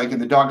 it's like,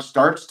 and the dog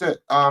starts to,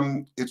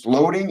 it's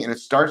loading and it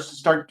starts to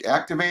start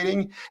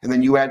activating, and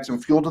then you add some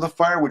fuel to the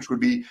fire, which would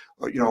be,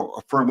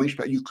 a firm leash,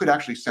 but you could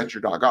actually set your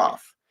dog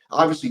off.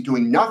 Obviously,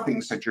 doing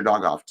nothing set your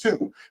dog off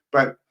too,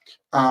 but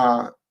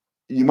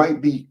you might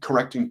be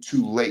correcting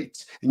too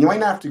late, and you might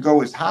not have to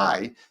go as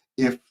high.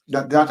 If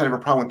not that I have a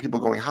problem with people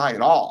going high at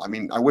all. I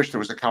mean, I wish there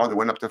was a collar that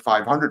went up to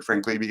 500,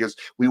 frankly, because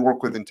we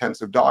work with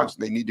intensive dogs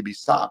and they need to be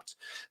stopped.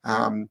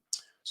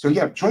 So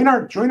yeah, join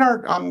our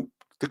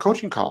the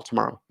coaching call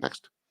tomorrow.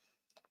 Next.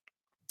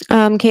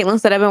 Caitlin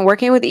said, I've been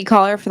working with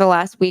e-collar for the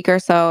last week or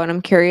so, and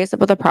I'm curious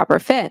about the proper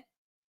fit.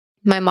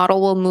 My model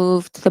will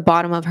move to the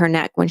bottom of her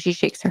neck when she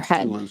shakes her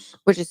head,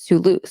 which is too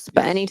loose,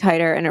 but any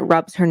tighter and it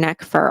rubs her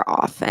neck fur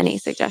off. Any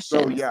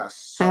suggestions? So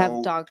yes, I have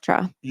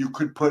Dogtra. You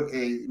could put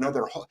the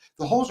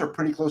holes are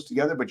pretty close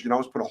together, but you can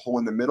always put a hole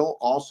in the middle.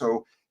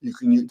 Also,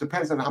 it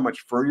depends on how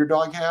much fur your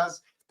dog has.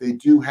 They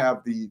do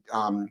have the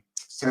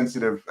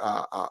sensitive,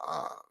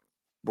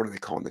 what are they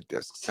calling the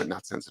discs?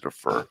 Not sensitive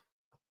fur.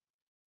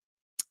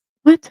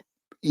 What?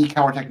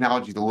 E-collar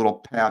technology, the little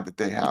pad that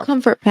they have.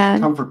 Comfort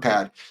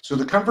pad. So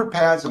the comfort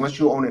pads, unless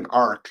you own an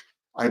ARC,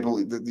 I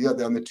believe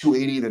on the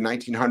 280, the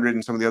 1900,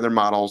 and some of the other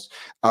models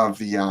of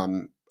the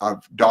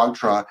of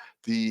Dogtra,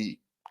 the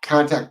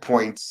contact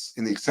points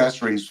in the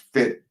accessories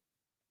fit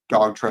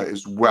Dogtra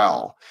as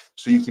well.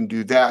 So you can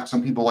do that.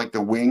 Some people like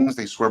the wings;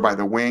 they swear by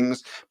the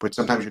wings, but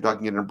sometimes your dog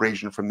can get an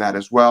abrasion from that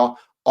as well.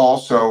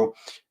 Also,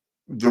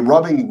 the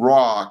rubbing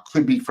raw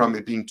could be from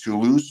it being too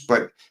loose,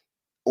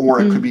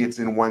 or it could be it's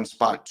in one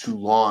spot too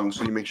long.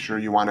 So you make sure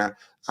you want to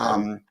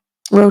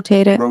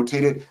rotate it.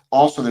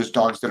 Also, there's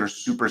dogs that are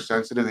super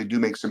sensitive. They do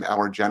make some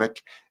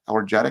hypoallergenic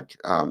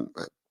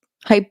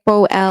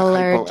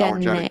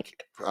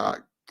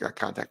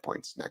contact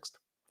points. Next.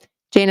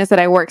 Jana said,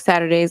 I work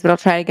Saturdays, but I'll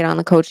try to get on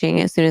the coaching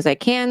as soon as I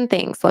can.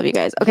 Thanks. Love you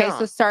guys. Okay,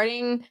 so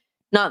starting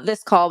not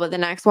this call, but the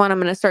next one, I'm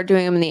going to start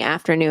doing them in the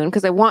afternoon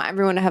because I want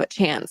everyone to have a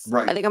chance.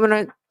 Right. I think I'm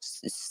going to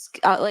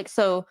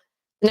so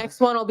the next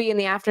one will be in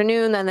the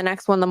afternoon, then the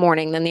next one in the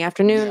morning, then the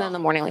afternoon, then the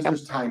morning. Like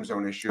there's time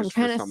zone issues. I'm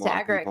trying for to some, a lot of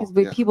stagger it people. because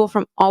we have people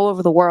from all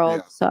over the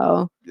world.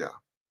 So Yeah.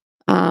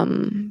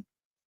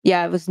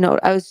 I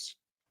was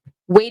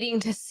waiting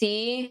to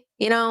see,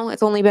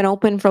 it's only been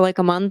open for like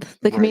a month,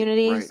 the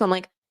community. Right. So I'm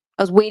like,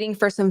 I was waiting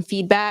for some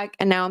feedback,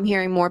 and now I'm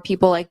hearing more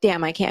people like,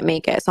 damn, I can't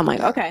make it. So I'm like,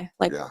 okay,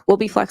 like we'll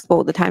be flexible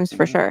with the times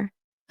for sure.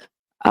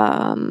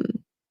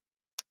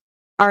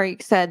 Ari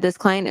said this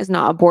client is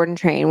not a board and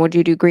train. Would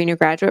you do green or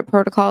graduate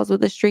protocols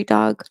with a street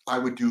dog? I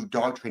would do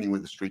dog training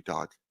with a street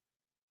dog.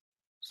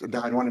 So I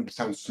don't want it to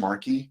sound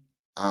smarky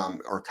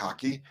or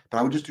cocky, but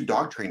I would just do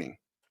dog training.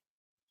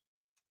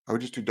 But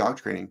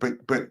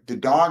the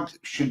dog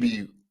should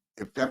be,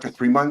 if after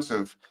 3 months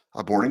of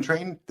a board and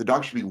train, the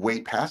dog should be way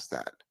past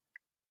that.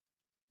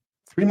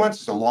 3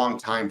 months is a long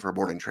time for a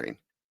board and train.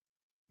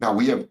 Now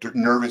we have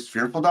nervous,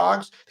 fearful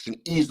dogs that can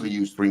easily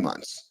use 3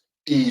 months,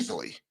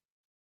 easily,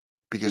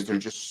 because they're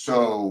just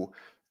so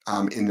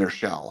in their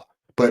shell.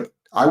 But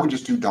I would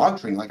just do dog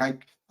training.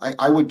 Like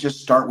I would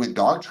just start with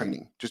dog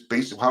training, just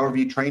basic, however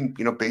you train,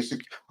 basic,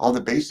 all the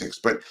basics.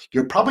 But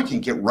you probably can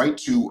get right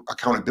to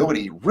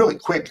accountability really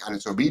quick on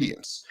its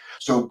obedience.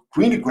 So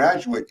green to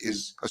graduate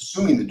is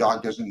assuming the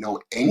dog doesn't know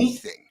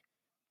anything.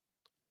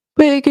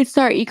 But you could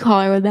start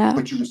e-collar with that.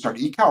 But you can start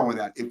e-collar with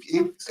that.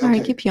 Sorry,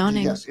 I keep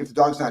yawning. Yes, if the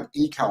dog's not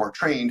e-collar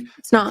trained,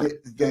 it's not.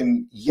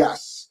 Then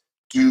yes,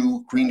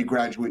 do green to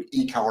graduate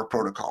e-collar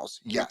protocols.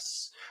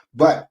 Yes,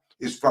 but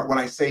when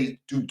I say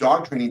do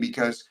dog training,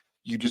 because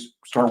you just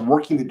start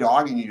working the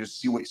dog and you just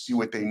see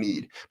what they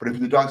need. But if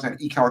the dog's not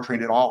e-collar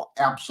trained at all,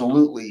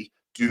 absolutely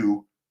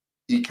do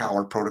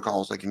e-collar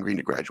protocols like in green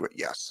to graduate.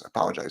 Yes, I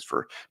apologize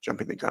for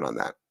jumping the gun on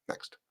that.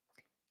 Next.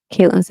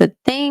 Caitlin said,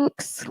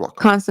 thanks.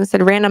 Constance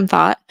said, random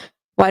thought.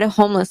 Why do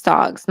homeless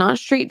dogs, not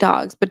street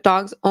dogs, but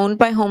dogs owned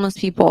by homeless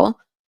people,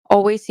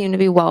 always seem to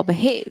be well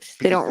behaved?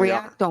 They don't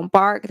react, don't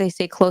bark. They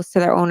stay close to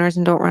their owners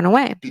and don't run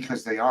away.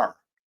 Because they are.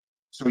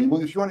 So if you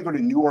want to go to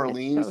New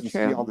Orleans and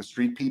see all the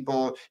street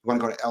people, you want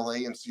to go to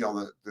LA and see all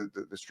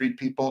the street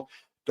people,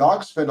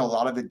 dogs spend a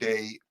lot of the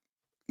day,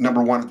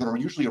 number one, they're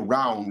usually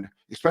around,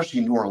 especially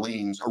in New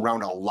Orleans,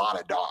 around a lot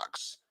of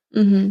dogs.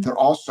 They're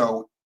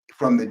also,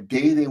 from the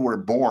day they were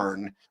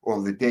born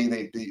or the day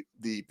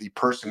the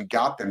person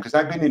got them, because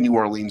I've been in New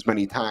Orleans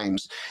many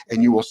times,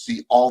 and you will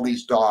see all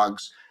these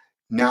dogs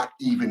not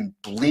even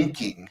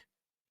blinking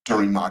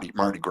during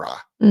Mardi Gras.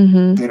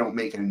 They don't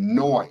make a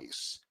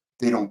noise.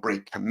 They don't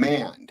break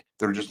command.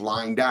 They're just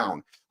lying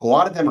down. A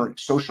lot of them are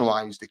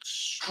socialized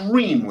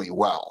extremely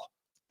well.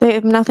 They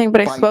have nothing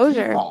but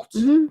exposure.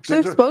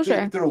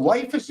 Exposure. Their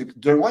life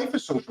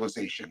is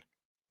socialization.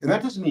 And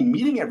that doesn't mean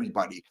meeting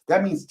everybody.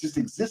 That means just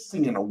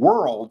existing in a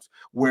world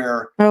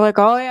where they're like,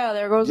 oh yeah,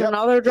 there goes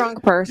another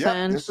drunk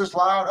person. This is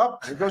loud. Oh,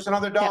 there goes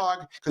another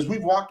dog. Because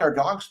we've walked our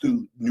dogs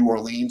through New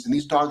Orleans, and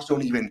these dogs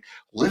don't even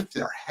lift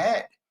their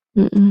head.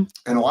 And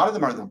a lot of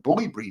them are the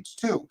bully breeds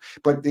too.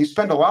 But they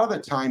spend a lot of the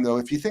time, though,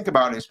 if you think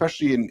about it,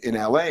 especially in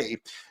LA,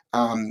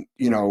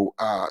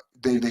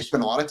 they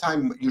spend a lot of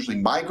time usually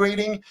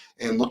migrating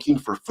and looking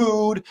for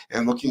food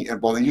and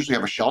they usually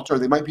have a shelter.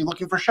 They might be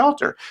looking for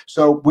shelter.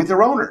 So with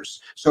their owners.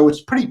 So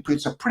it's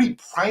a pretty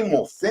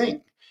primal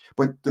thing.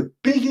 But the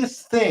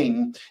biggest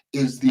thing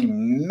is the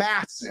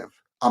massive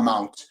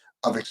amount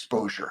of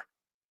exposure.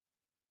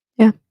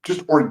 Yeah.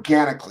 Just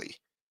organically.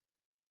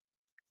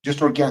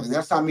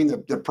 That's not mean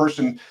the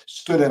person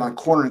stood in a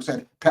corner and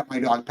said, pet my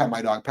dog, pet my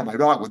dog, pet my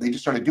dog. What they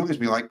just started doing is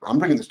be like, I'm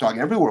bringing this dog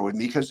everywhere with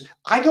me because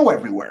I go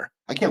everywhere.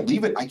 I can't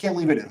leave it. I can't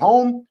leave it at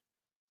home.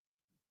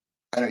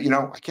 I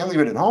can't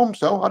leave it at home,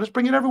 so I'll just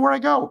bring it everywhere I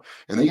go.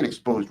 And they get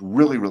exposed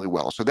really, really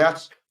well. So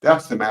that's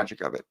the magic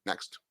of it.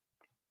 Next.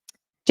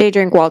 Jay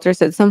Drink Walter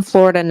said some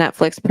Florida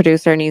Netflix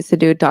producer needs to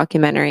do a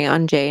documentary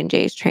on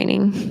J&J's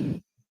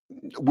training.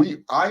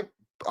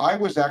 I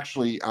was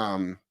actually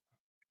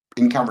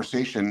in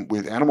conversation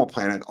with Animal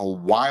Planet a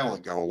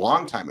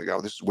long time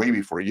ago. This is way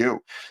before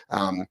you.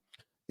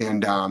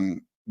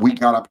 We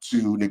got up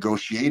to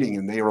negotiating,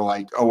 and they were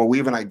like, oh, well, we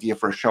have an idea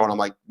for a show. And I'm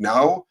like,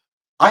 no,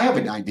 I have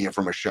an idea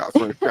for a show.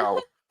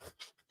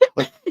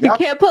 Like, you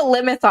can't put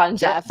limits on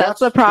Jeff. That's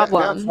the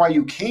problem. That's why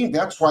you came.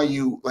 That's why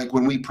you, like,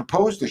 when we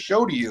proposed the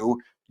show to you,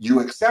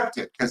 you accept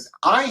it because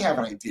I have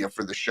an idea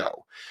for the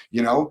show,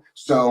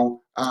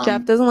 So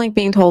Jeff doesn't like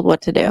being told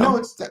what to do. No,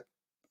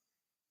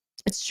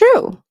 it's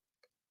true.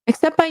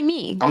 Except by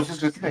me. I was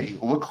just going to say,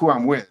 look who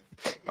I'm with.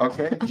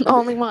 Okay. I'm the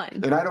only one.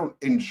 And I don't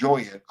enjoy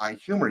it. I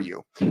humor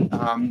you.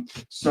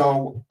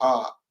 So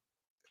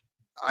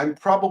I'm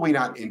probably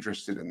not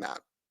interested in that.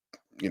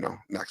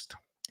 Next.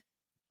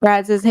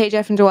 Brad says, hey,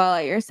 Jeff and Joelle,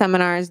 at your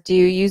seminars, do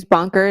you use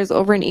bonkers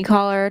over an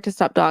e-collar to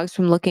stop dogs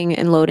from looking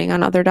and loading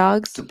on other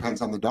dogs?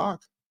 Depends on the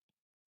dog.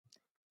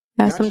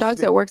 Yeah, some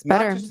dogs it works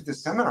better. Not just at the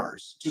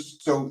seminars.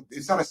 Just so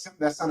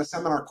that's not a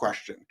seminar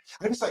question.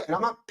 And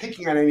I'm not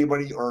picking at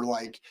anybody or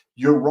like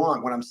you're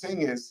wrong. What I'm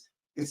saying is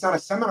it's not a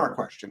seminar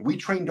question. We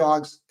train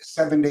dogs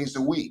 7 days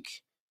a week.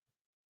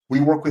 We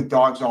work with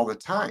dogs all the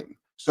time.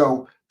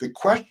 So the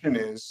question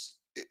is,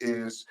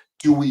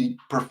 do we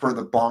prefer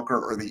the bonker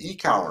or the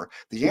e-collar?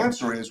 The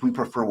answer is we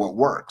prefer what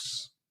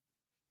works.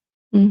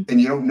 Mm. And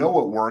you don't know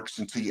what works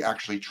until you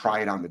actually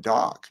try it on the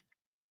dog.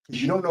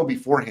 Because you don't know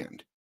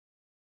beforehand.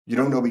 You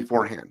don't know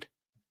beforehand.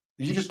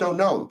 You just don't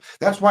know.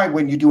 That's why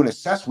when you do an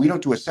assessment, we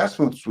don't do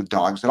assessments with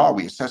dogs at all.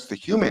 We assess the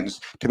humans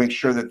to make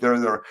sure that they're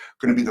going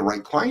to be the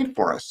right client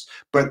for us.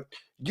 But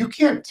you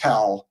can't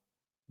tell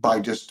by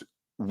just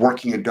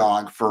working a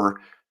dog for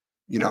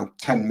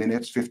 10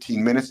 minutes,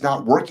 15 minutes,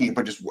 not working it,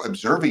 but just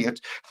observing it,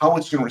 how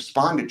it's going to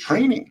respond to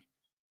training.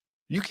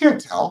 You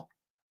can't tell.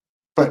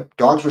 But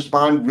dogs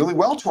respond really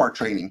well to our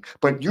training.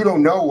 But you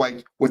don't know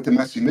like what the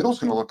messy middle is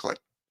going to look like.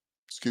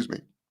 Excuse me.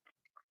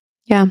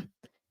 Yeah.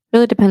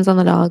 Really depends on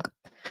the dog.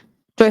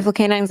 Joyful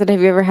Canine said,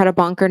 have you ever had a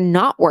bonker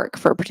not work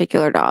for a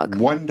particular dog?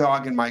 One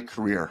dog in my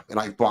career, and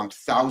I've bonked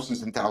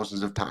thousands and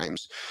thousands of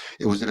times.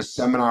 It was at a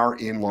seminar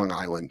in Long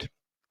Island.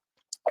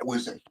 It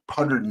was a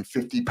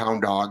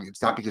 150-pound dog.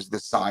 It's not because of the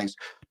size.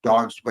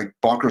 Dogs, like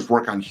bonkers,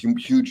 work on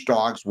huge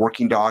dogs,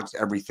 working dogs,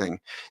 everything.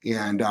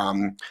 And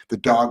the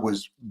dog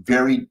was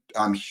very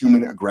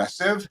human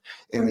aggressive,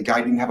 and the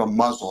guy didn't have a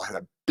muzzle,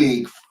 had a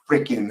big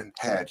freaking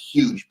head,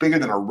 huge, bigger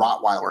than a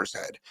Rottweiler's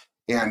head.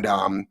 And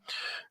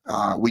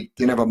we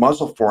didn't have a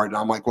muzzle for it. And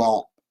I'm like,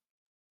 well,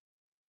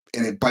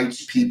 and it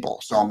bites people.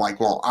 So I'm like,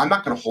 well, I'm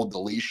not going to hold the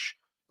leash.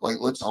 Like,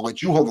 I'll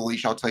let you hold the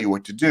leash. I'll tell you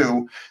what to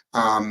do.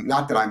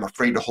 Not that I'm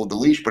afraid to hold the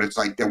leash, but it's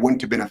like that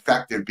wouldn't have been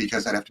effective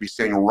because I'd have to be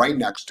standing right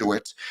next to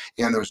it,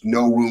 and there's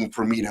no room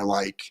for me to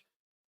like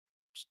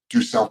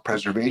do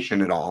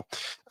self-preservation at all.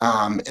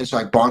 And so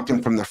I bonked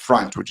him from the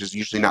front, which is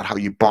usually not how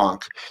you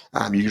bonk.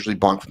 You usually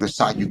bonk from the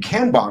side. You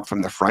can bonk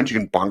from the front. You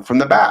can bonk from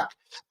the back.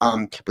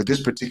 But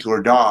this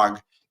particular dog,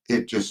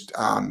 it just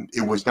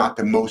it was not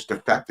the most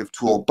effective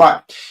tool.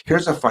 But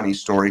here's a funny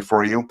story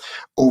for you.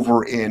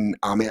 Over in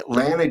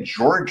Atlanta,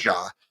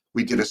 Georgia,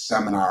 we did a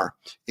seminar,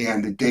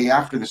 and the day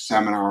after the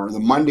seminar, or the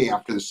Monday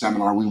after the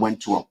seminar, we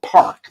went to a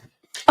park.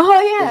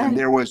 Oh yeah, and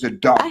there was a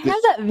dog. I have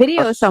that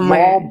video a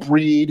somewhere. Small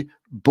breed,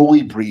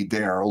 bully breed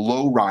there, a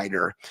low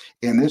rider,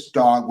 and this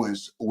dog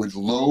was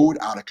low,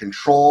 out of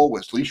control,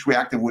 was leash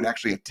reactive, would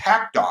actually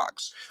attack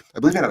dogs. I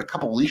believe it had a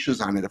couple leashes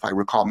on it, if I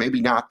recall.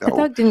 Maybe not though. The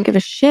dog didn't give a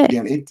shit.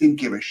 Yeah, it didn't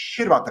give a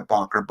shit about the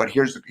bonker. But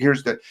here's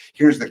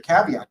the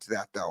caveat to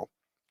that though.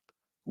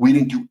 We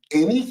didn't do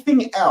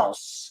anything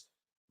else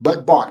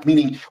but bonk.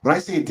 Meaning, when I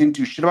say it didn't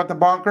do shit about the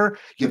bonker,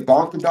 you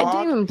bonk the dog. It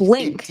didn't even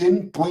blink. It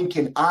didn't blink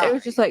an eye. It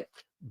was just like.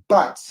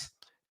 But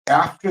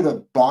after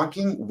the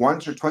bonking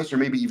once or twice or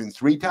maybe even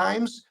 3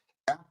 times,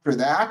 after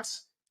that,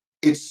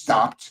 it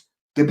stopped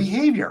the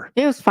behavior.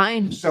 It was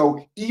fine.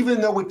 So even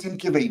though it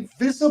didn't give a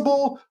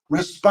visible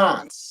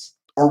response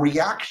or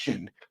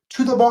reaction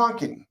to the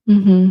bonking,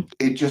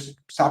 it just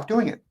stopped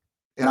doing it.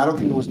 And I don't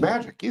think it was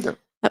magic either.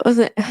 That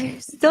wasn't. I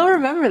still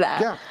remember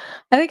that. Yeah.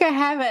 I think I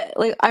have it.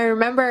 Like, I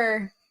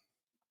remember.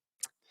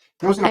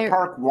 It was in a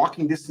park,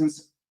 walking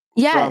distance.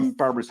 Yeah, from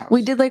Barbara's house.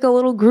 We did like a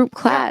little group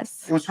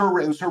class. Yeah. It was her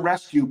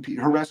rescue.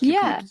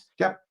 Yeah. Piece.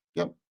 Yep.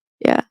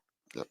 Yeah.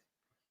 Yep.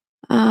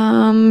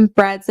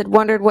 Brad said,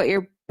 wondered what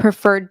your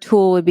preferred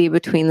tool would be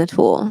between the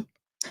tool.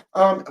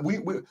 We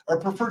our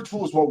preferred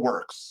tool is what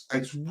works.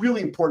 It's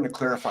really important to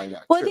clarify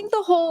that. Well, I think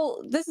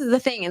this is the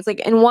thing. It's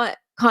like, in what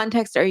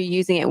context are you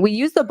using it? We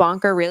use the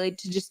bonker really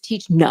to just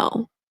teach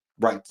no.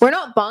 Right. We're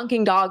not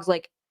bonking dogs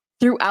like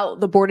throughout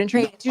the board and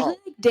training. It's usually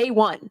like day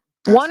one.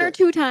 That's one or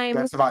 2 times.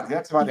 That's about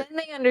it. Then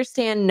they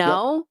understand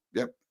no.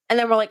 Yep. And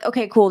then we're like,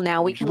 okay, cool.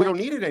 Now we don't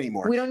need it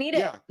anymore. We don't need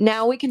it.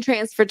 Now we can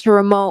transfer to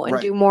remote and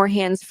do more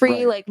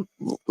hands-free, like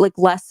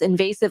less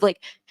invasive.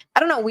 Like, I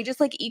don't know. We just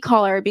like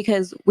e-collar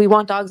because we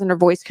want dogs under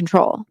voice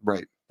control.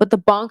 Right. But the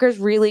bonker's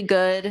really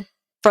good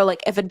for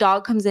like if a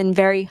dog comes in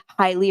very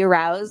highly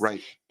aroused,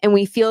 and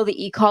we feel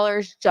the e-collar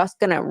is just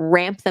gonna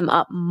ramp them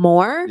up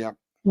more. Yep.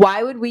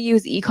 Why would we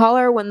use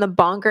e-collar when the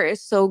bonker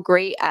is so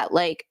great at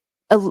like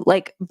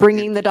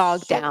bringing the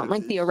dog down,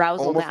 like the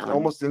arousal down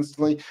almost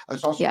instantly?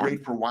 It's also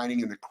great for whining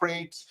in the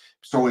crates.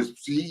 So is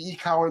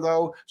e-collar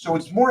though. So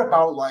it's more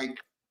about like,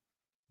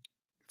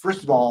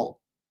 first of all,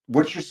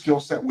 what's your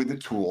skill set with the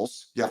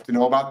tools? You have to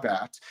know about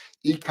that.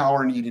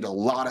 E-collar, you need a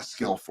lot of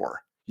skill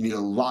for. You need a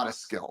lot of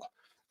skill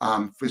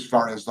as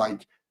far as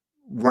like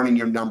running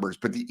your numbers.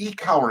 But the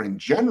e-collar in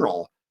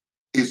general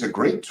is a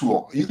great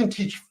tool. You can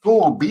teach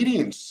full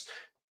obedience,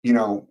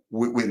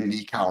 with an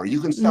e-collar. You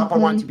can stop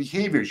unwanted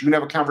behaviors. You can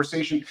have a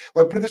conversation.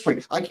 Well, put it this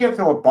way, I can't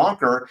throw a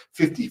bonker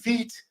 50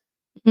 feet,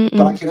 but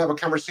I can have a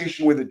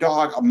conversation with a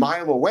dog a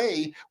mile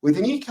away with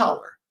an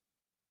e-collar.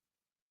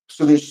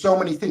 So there's so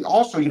many things.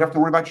 Also, you don't have to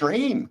worry about your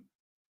aim.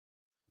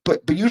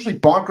 But usually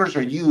bonkers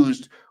are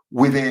used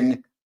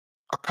within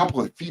a couple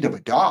of feet of a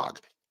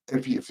dog.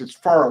 If it's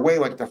far away,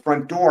 like the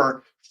front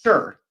door,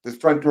 sure, the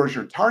front door is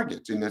your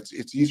target, and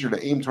it's easier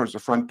to aim towards the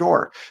front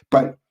door.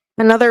 But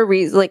another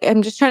reason, like,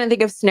 I'm just trying to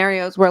think of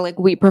scenarios where like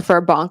we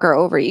prefer bonker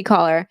over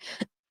e-collar.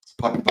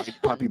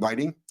 Puppy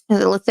biting.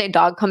 Let's say a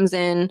dog comes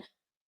in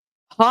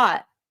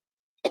hot.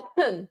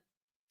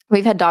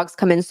 We've had dogs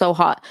come in so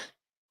hot.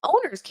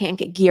 owners can't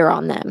get gear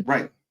on them.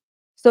 Right.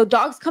 So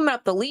dogs coming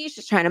up the leash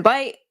just trying to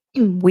bite.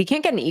 We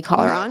can't get an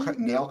e-collar on.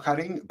 Nail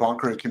cutting,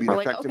 bonker can be an We're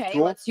like, effective okay,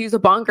 tool. let's use a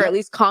bonker, Yep. at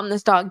least calm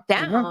this dog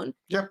down.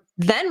 Yep.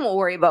 Then we'll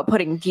worry about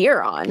putting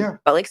gear on. Yeah.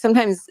 But like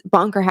sometimes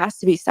bonker has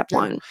to be step Yeah.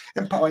 one.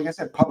 And like I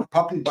said,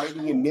 puppy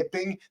biting and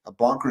nipping, a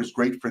bonker is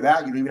great for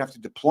that. You don't even have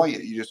to deploy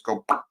it. You just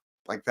go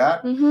like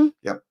that. Mm-hmm.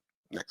 Yep.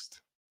 Next.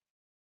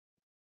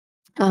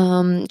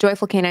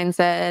 Joyful Canine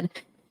said,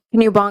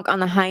 can you bonk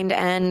on the hind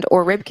end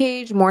or rib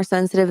cage? More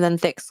sensitive than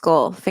thick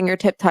skull.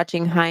 Fingertip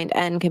touching hind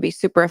end can be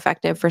super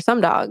effective for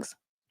some dogs.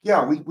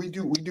 Yeah, we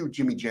do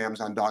Jimmy jams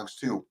on dogs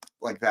too,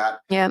 like that.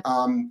 Yeah.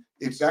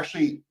 It's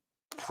actually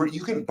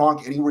you can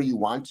bonk anywhere you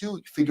want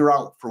to. Figure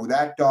out for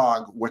that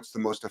dog what's the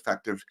most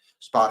effective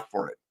spot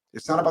for it.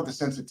 It's not about the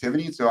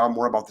sensitivity; it's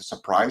more about the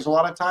surprise a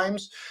lot of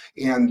times.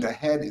 And the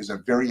head is a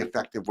very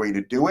effective way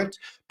to do it.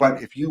 But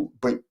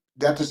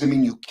that doesn't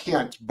mean you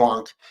can't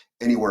bonk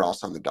anywhere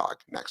else on the dog.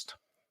 Next.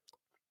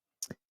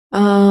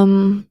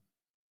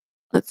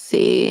 Let's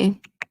see.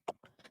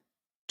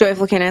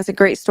 Joyful Canine has a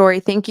great story.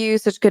 Thank you.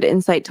 Such good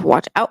insight to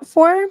watch out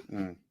for.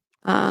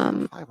 5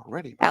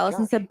 already.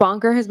 Allison said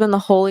bonker has been the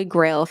holy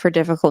grail for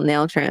difficult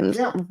nail trims.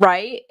 Yeah.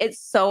 Right? It's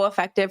so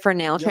effective for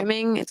nail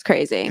trimming. It's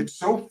crazy. It's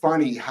so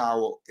funny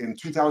how in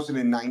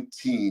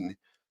 2019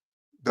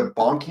 the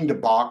bonking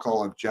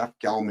debacle of Jeff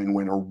Gellman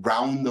went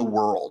around the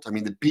world. I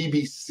mean, the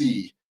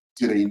BBC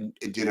did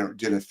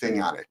a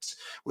thing on it.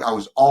 I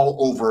was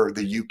all over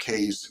the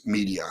UK's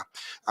media,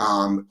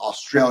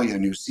 Australia,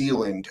 New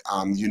Zealand,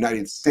 the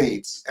United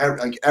States,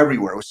 like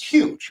everywhere. It was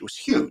huge. It was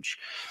huge.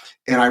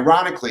 And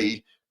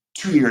ironically,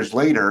 2 years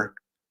later,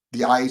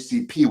 the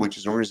IACP, which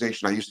is an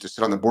organization I used to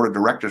sit on the board of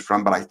directors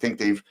from, but I think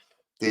they've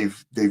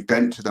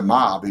bent to the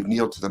mob. They've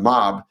kneeled to the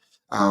mob.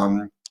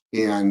 And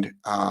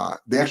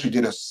they actually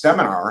did a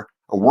seminar,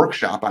 a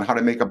workshop on how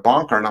to make a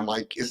bonker. And I'm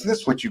like, isn't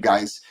this what you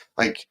guys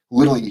like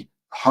literally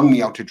hung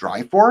me out to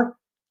dry for?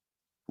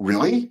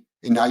 Really?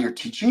 And now you're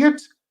teaching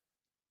it?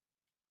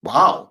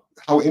 Wow,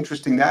 how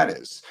interesting that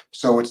is.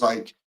 So it's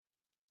like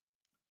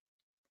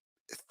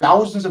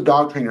thousands of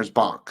dog trainers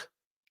bonk,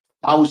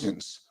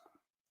 thousands,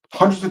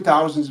 hundreds of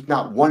thousands, if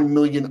not 1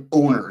 million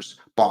owners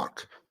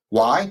bonk.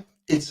 Why?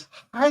 It's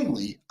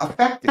highly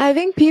effective. I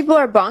think people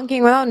are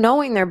bonking without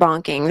knowing they're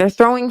bonking. They're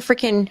throwing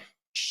freaking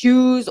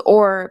shoes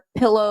or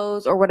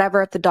pillows or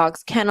whatever at the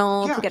dog's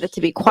kennel to get it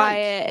to be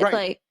quiet. It's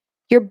like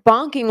you're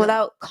bonking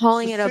without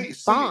calling it a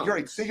bonk. You're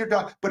right. Say your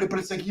dog, but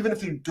it's like even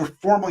if you're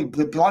formally, a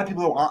lot of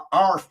people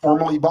are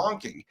formally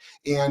bonking,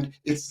 and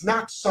it's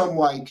not some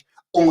like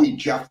only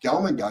Jeff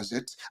Gellman does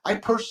it. I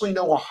personally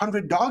know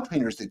 100 dog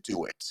trainers that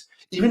do it.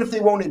 Even if they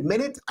won't admit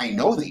it, I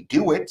know they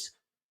do it.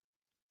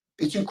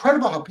 It's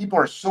incredible how people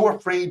are so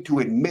afraid to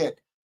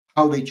admit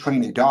how they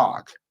train a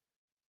dog.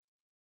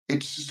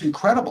 It's just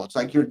incredible. It's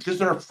like because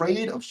they're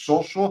afraid of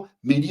social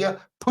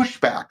media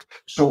pushback.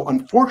 So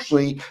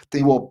unfortunately,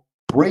 they will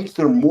break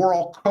their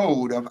moral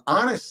code of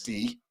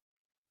honesty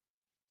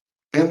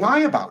and lie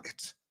about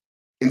it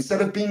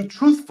instead of being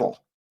truthful.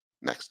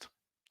 Next.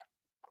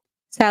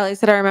 Sally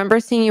said, I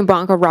remember seeing you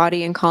bonk a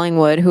Roddy in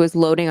Collingwood who was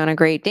loading on a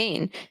Great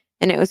Dane,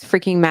 and it was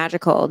freaking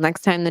magical.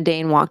 Next time the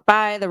Dane walked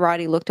by, the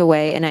Roddy looked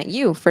away and at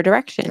you for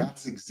direction.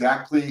 That's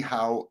exactly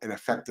how an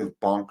effective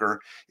bonker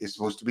is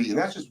supposed to be. And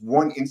that's just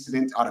one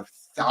incident out of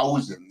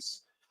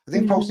thousands. I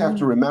think folks have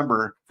to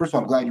remember, first of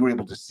all, I'm glad you were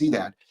able to see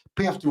that,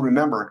 but you have to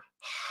remember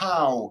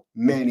how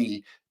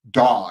many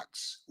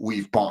dogs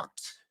we've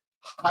bonked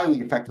highly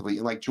effectively.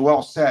 And like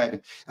Joelle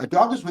said, a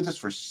dog is with us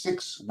for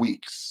 6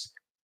 weeks.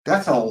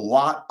 That's a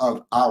lot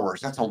of hours.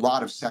 That's a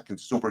lot of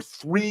seconds. It's over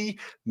 3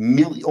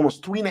 million,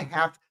 almost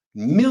 3.5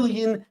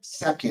 million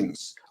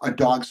seconds a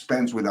dog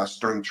spends with us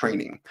during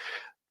training.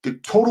 The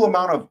total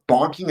amount of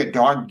bonking a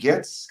dog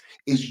gets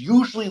is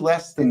usually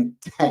less than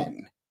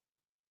 10.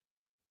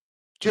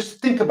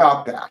 Just think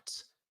about that.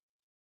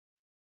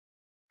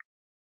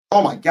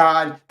 Oh my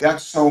God,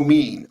 that's so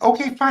mean.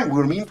 Okay, fine. We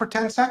were mean for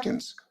 10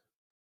 seconds.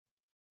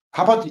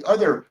 How about the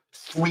other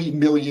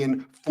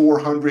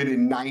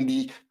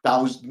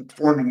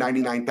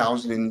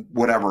 3,499,000 and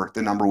whatever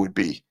the number would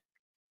be?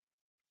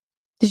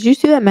 Did you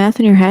do that math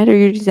in your head, or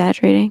you're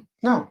exaggerating?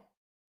 No.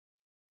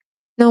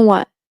 No,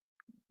 what?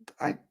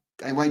 I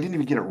didn't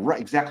even get it right,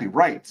 exactly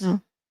right.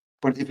 No.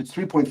 But if it's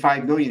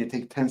 3.5 million, it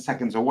takes 10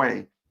 seconds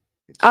away.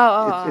 It's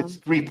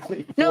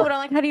 3.4. No, but I'm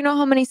like, how do you know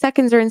how many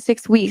seconds are in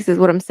 6 weeks? Is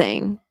what I'm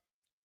saying.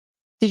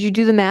 Did you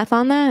do the math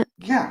on that?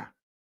 Yeah.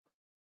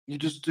 You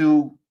just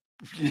do.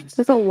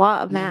 There's a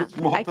lot of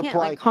math. I can't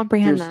like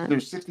comprehend that.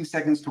 There's 60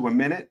 seconds to a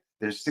minute.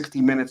 There's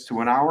 60 minutes to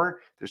an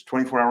hour. There's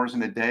 24 hours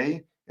in a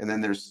day, and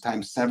then there's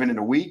times 7 in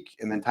a week,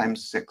 and then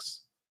times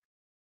 6.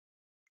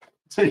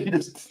 So you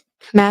just.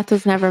 Math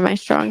was never my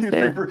strong suit.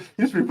 You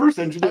just reverse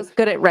engineer. I was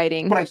good at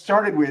writing. But I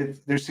started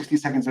with there's 60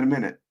 seconds in a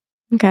minute.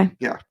 Okay.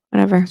 Yeah.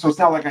 Whatever. So it's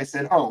not like I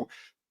said,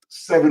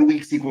 7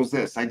 weeks equals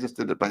this. I just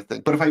did it by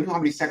thing. But if I knew how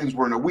many seconds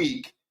were in a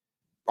week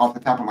off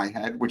the top of my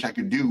head, which I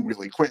could do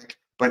really quick,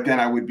 but then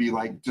I would be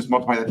like, just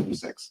multiply that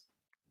times 6.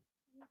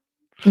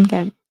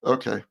 Okay.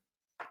 Okay.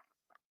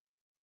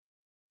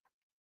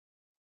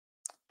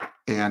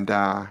 And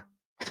I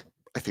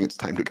think it's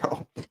time to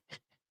go.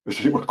 There's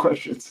any more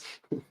questions?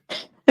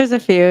 There's a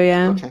few,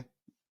 yeah. Okay,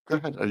 go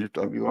ahead. Are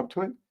you up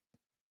to it?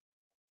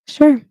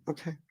 Sure.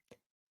 Okay.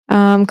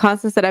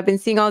 Constance said, I've been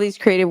seeing all these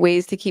creative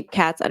ways to keep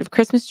cats out of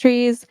Christmas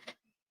trees.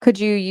 Could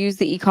you use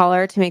the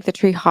e-collar to make the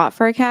tree hot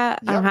for a cat?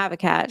 I don't Yep. have a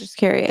cat, just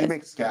They curious.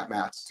 make scat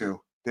mats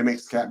too. They make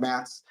scat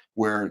mats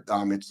where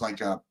it's like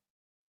a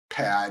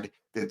pad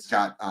that's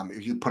got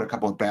if you put a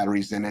couple of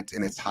batteries in it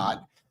and it's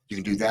hot, you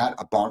can do that.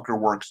 A bonker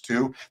works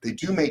too. They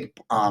do make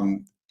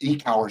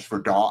e-collars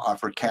for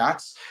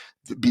cats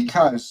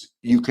because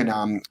you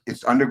can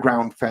it's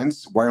underground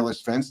fence,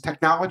 wireless fence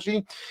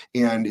technology,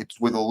 and it's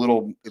with a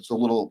little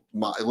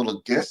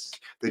disc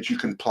that you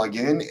can plug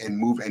in and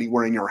move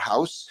anywhere in your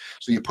house.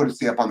 So you put it,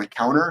 say, up on the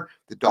counter.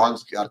 The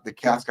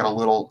cat's got a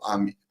little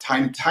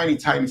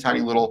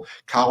tiny little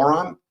collar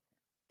on,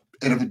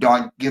 and if the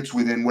dog gets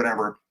within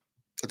whatever,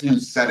 if you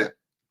set it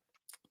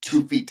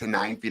 2 feet to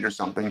 9 feet or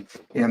something,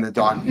 and the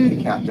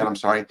cat, I'm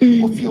sorry,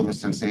 will feel the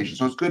sensation.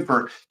 So it's good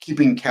for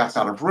keeping cats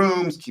out of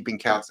rooms, keeping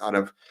cats out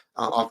of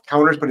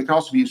counters, but it can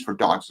also be used for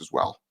dogs as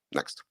well.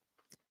 Next.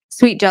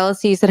 Sweet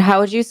Jealousy said,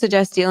 how would you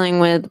suggest dealing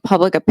with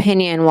public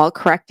opinion while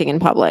correcting in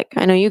public?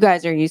 I know you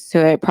guys are used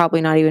to it, probably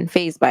not even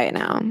fazed by it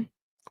now.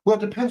 Well,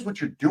 it depends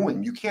what you're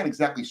doing. You can't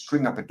exactly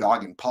string up a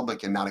dog in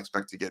public and not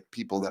expect to get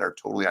people that are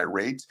totally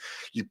irate.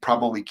 You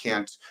probably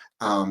can't,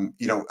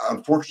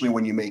 unfortunately,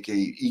 when you make a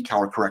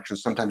e-collar correction,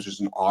 sometimes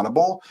there's an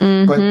audible,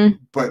 but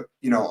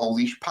a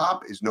leash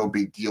pop is no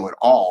big deal at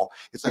all.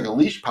 It's like a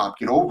leash pop,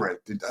 get over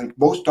it.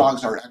 Most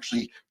dogs are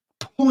actually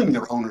pulling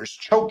their owners,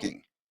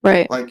 choking.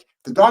 Right. Like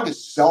the dog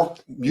is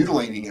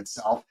self-mutilating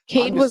itself.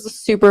 Cade was a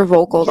super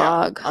vocal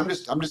dog. I'm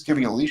just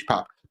giving a leash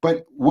pop.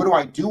 But what do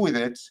I do with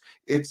it?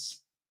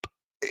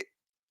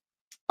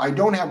 I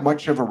don't have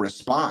much of a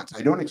response.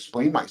 I don't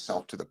explain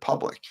myself to the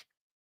public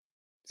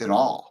at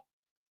all.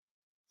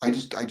 I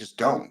just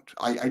don't.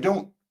 I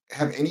don't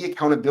have any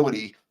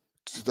accountability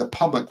to the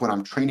public when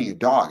I'm training a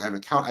dog.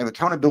 I have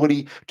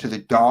accountability to the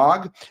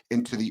dog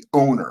and to the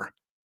owner.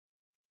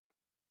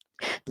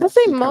 I'll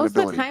say most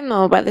of the time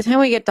though, by the time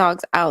we get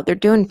dogs out, they're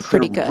doing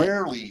pretty good.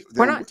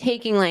 We're not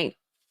taking like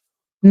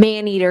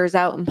man eaters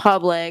out in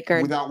public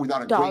or without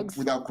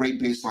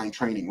great baseline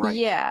training, right?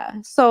 Yeah.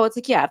 So it's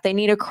like, yeah, if they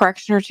need a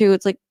correction or two,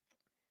 it's like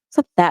it's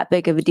not that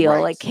big of a deal.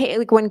 Right.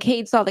 Like when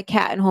Cade saw the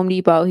cat in Home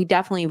Depot, he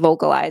definitely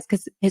vocalized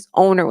because his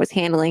owner was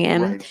handling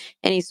him, Right.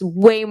 and he's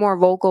way more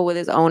vocal with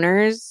his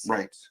owners.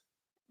 Right.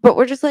 But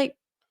we're just like,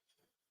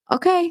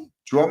 okay.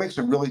 Joelle makes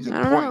a really good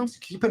point.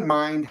 Keep in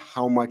mind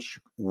how much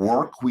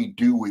work we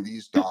do with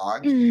these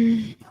dogs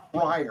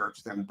prior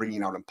to them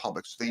bringing out in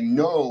public, so they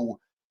know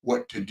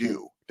what to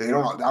do. They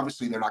don't,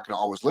 obviously they're not going to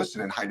always listen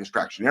in high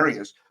distraction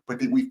areas,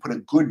 but we've put a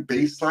good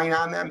baseline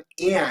on them,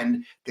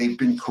 and they've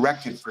been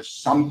corrected for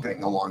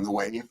something along the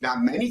way, if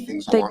not many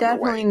things along the way. They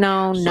definitely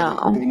know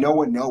no. They know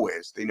what no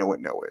is. They know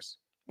what no is.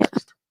 Yeah.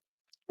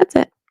 That's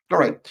it. All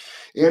right.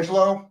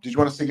 Angelo, did you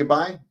want to say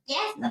goodbye?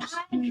 Yes.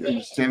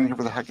 You're standing here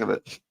for the heck of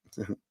it.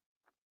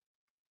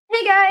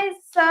 Hey guys,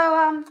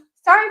 so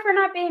sorry for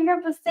not being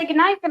able to say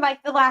goodnight for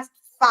like the last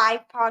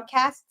 5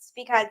 podcasts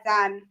because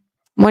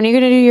when are you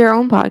gonna do your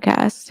own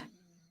podcast?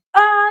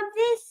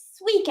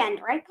 This weekend,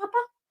 right, Papa?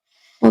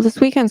 Well, this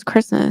weekend's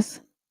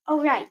Christmas.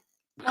 Oh right.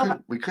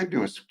 We could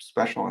do a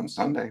special on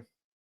Sunday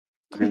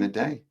during the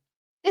day.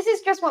 This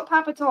is just what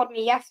Papa told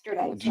me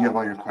yesterday. Do you have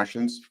all your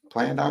questions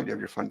planned out? Do you have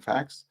your fun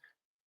facts?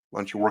 Why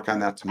don't you work on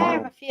that tomorrow? I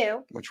have a few.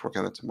 Why don't you work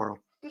on that tomorrow?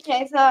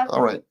 Okay, so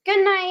all right.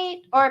 Good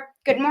night or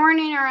good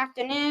morning or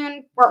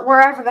afternoon,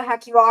 wherever the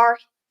heck you are.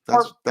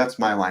 That's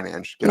my line,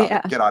 Ange. Get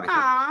out of here.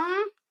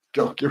 Aww.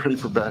 Go get ready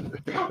for bed.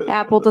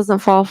 Apple doesn't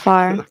fall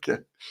far. Okay.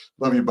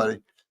 Love you,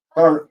 buddy.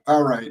 All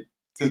right.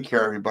 Take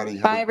care, everybody.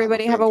 Bye,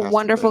 everybody. Have a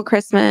wonderful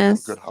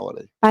Christmas. Good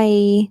holiday.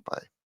 Bye.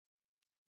 Bye.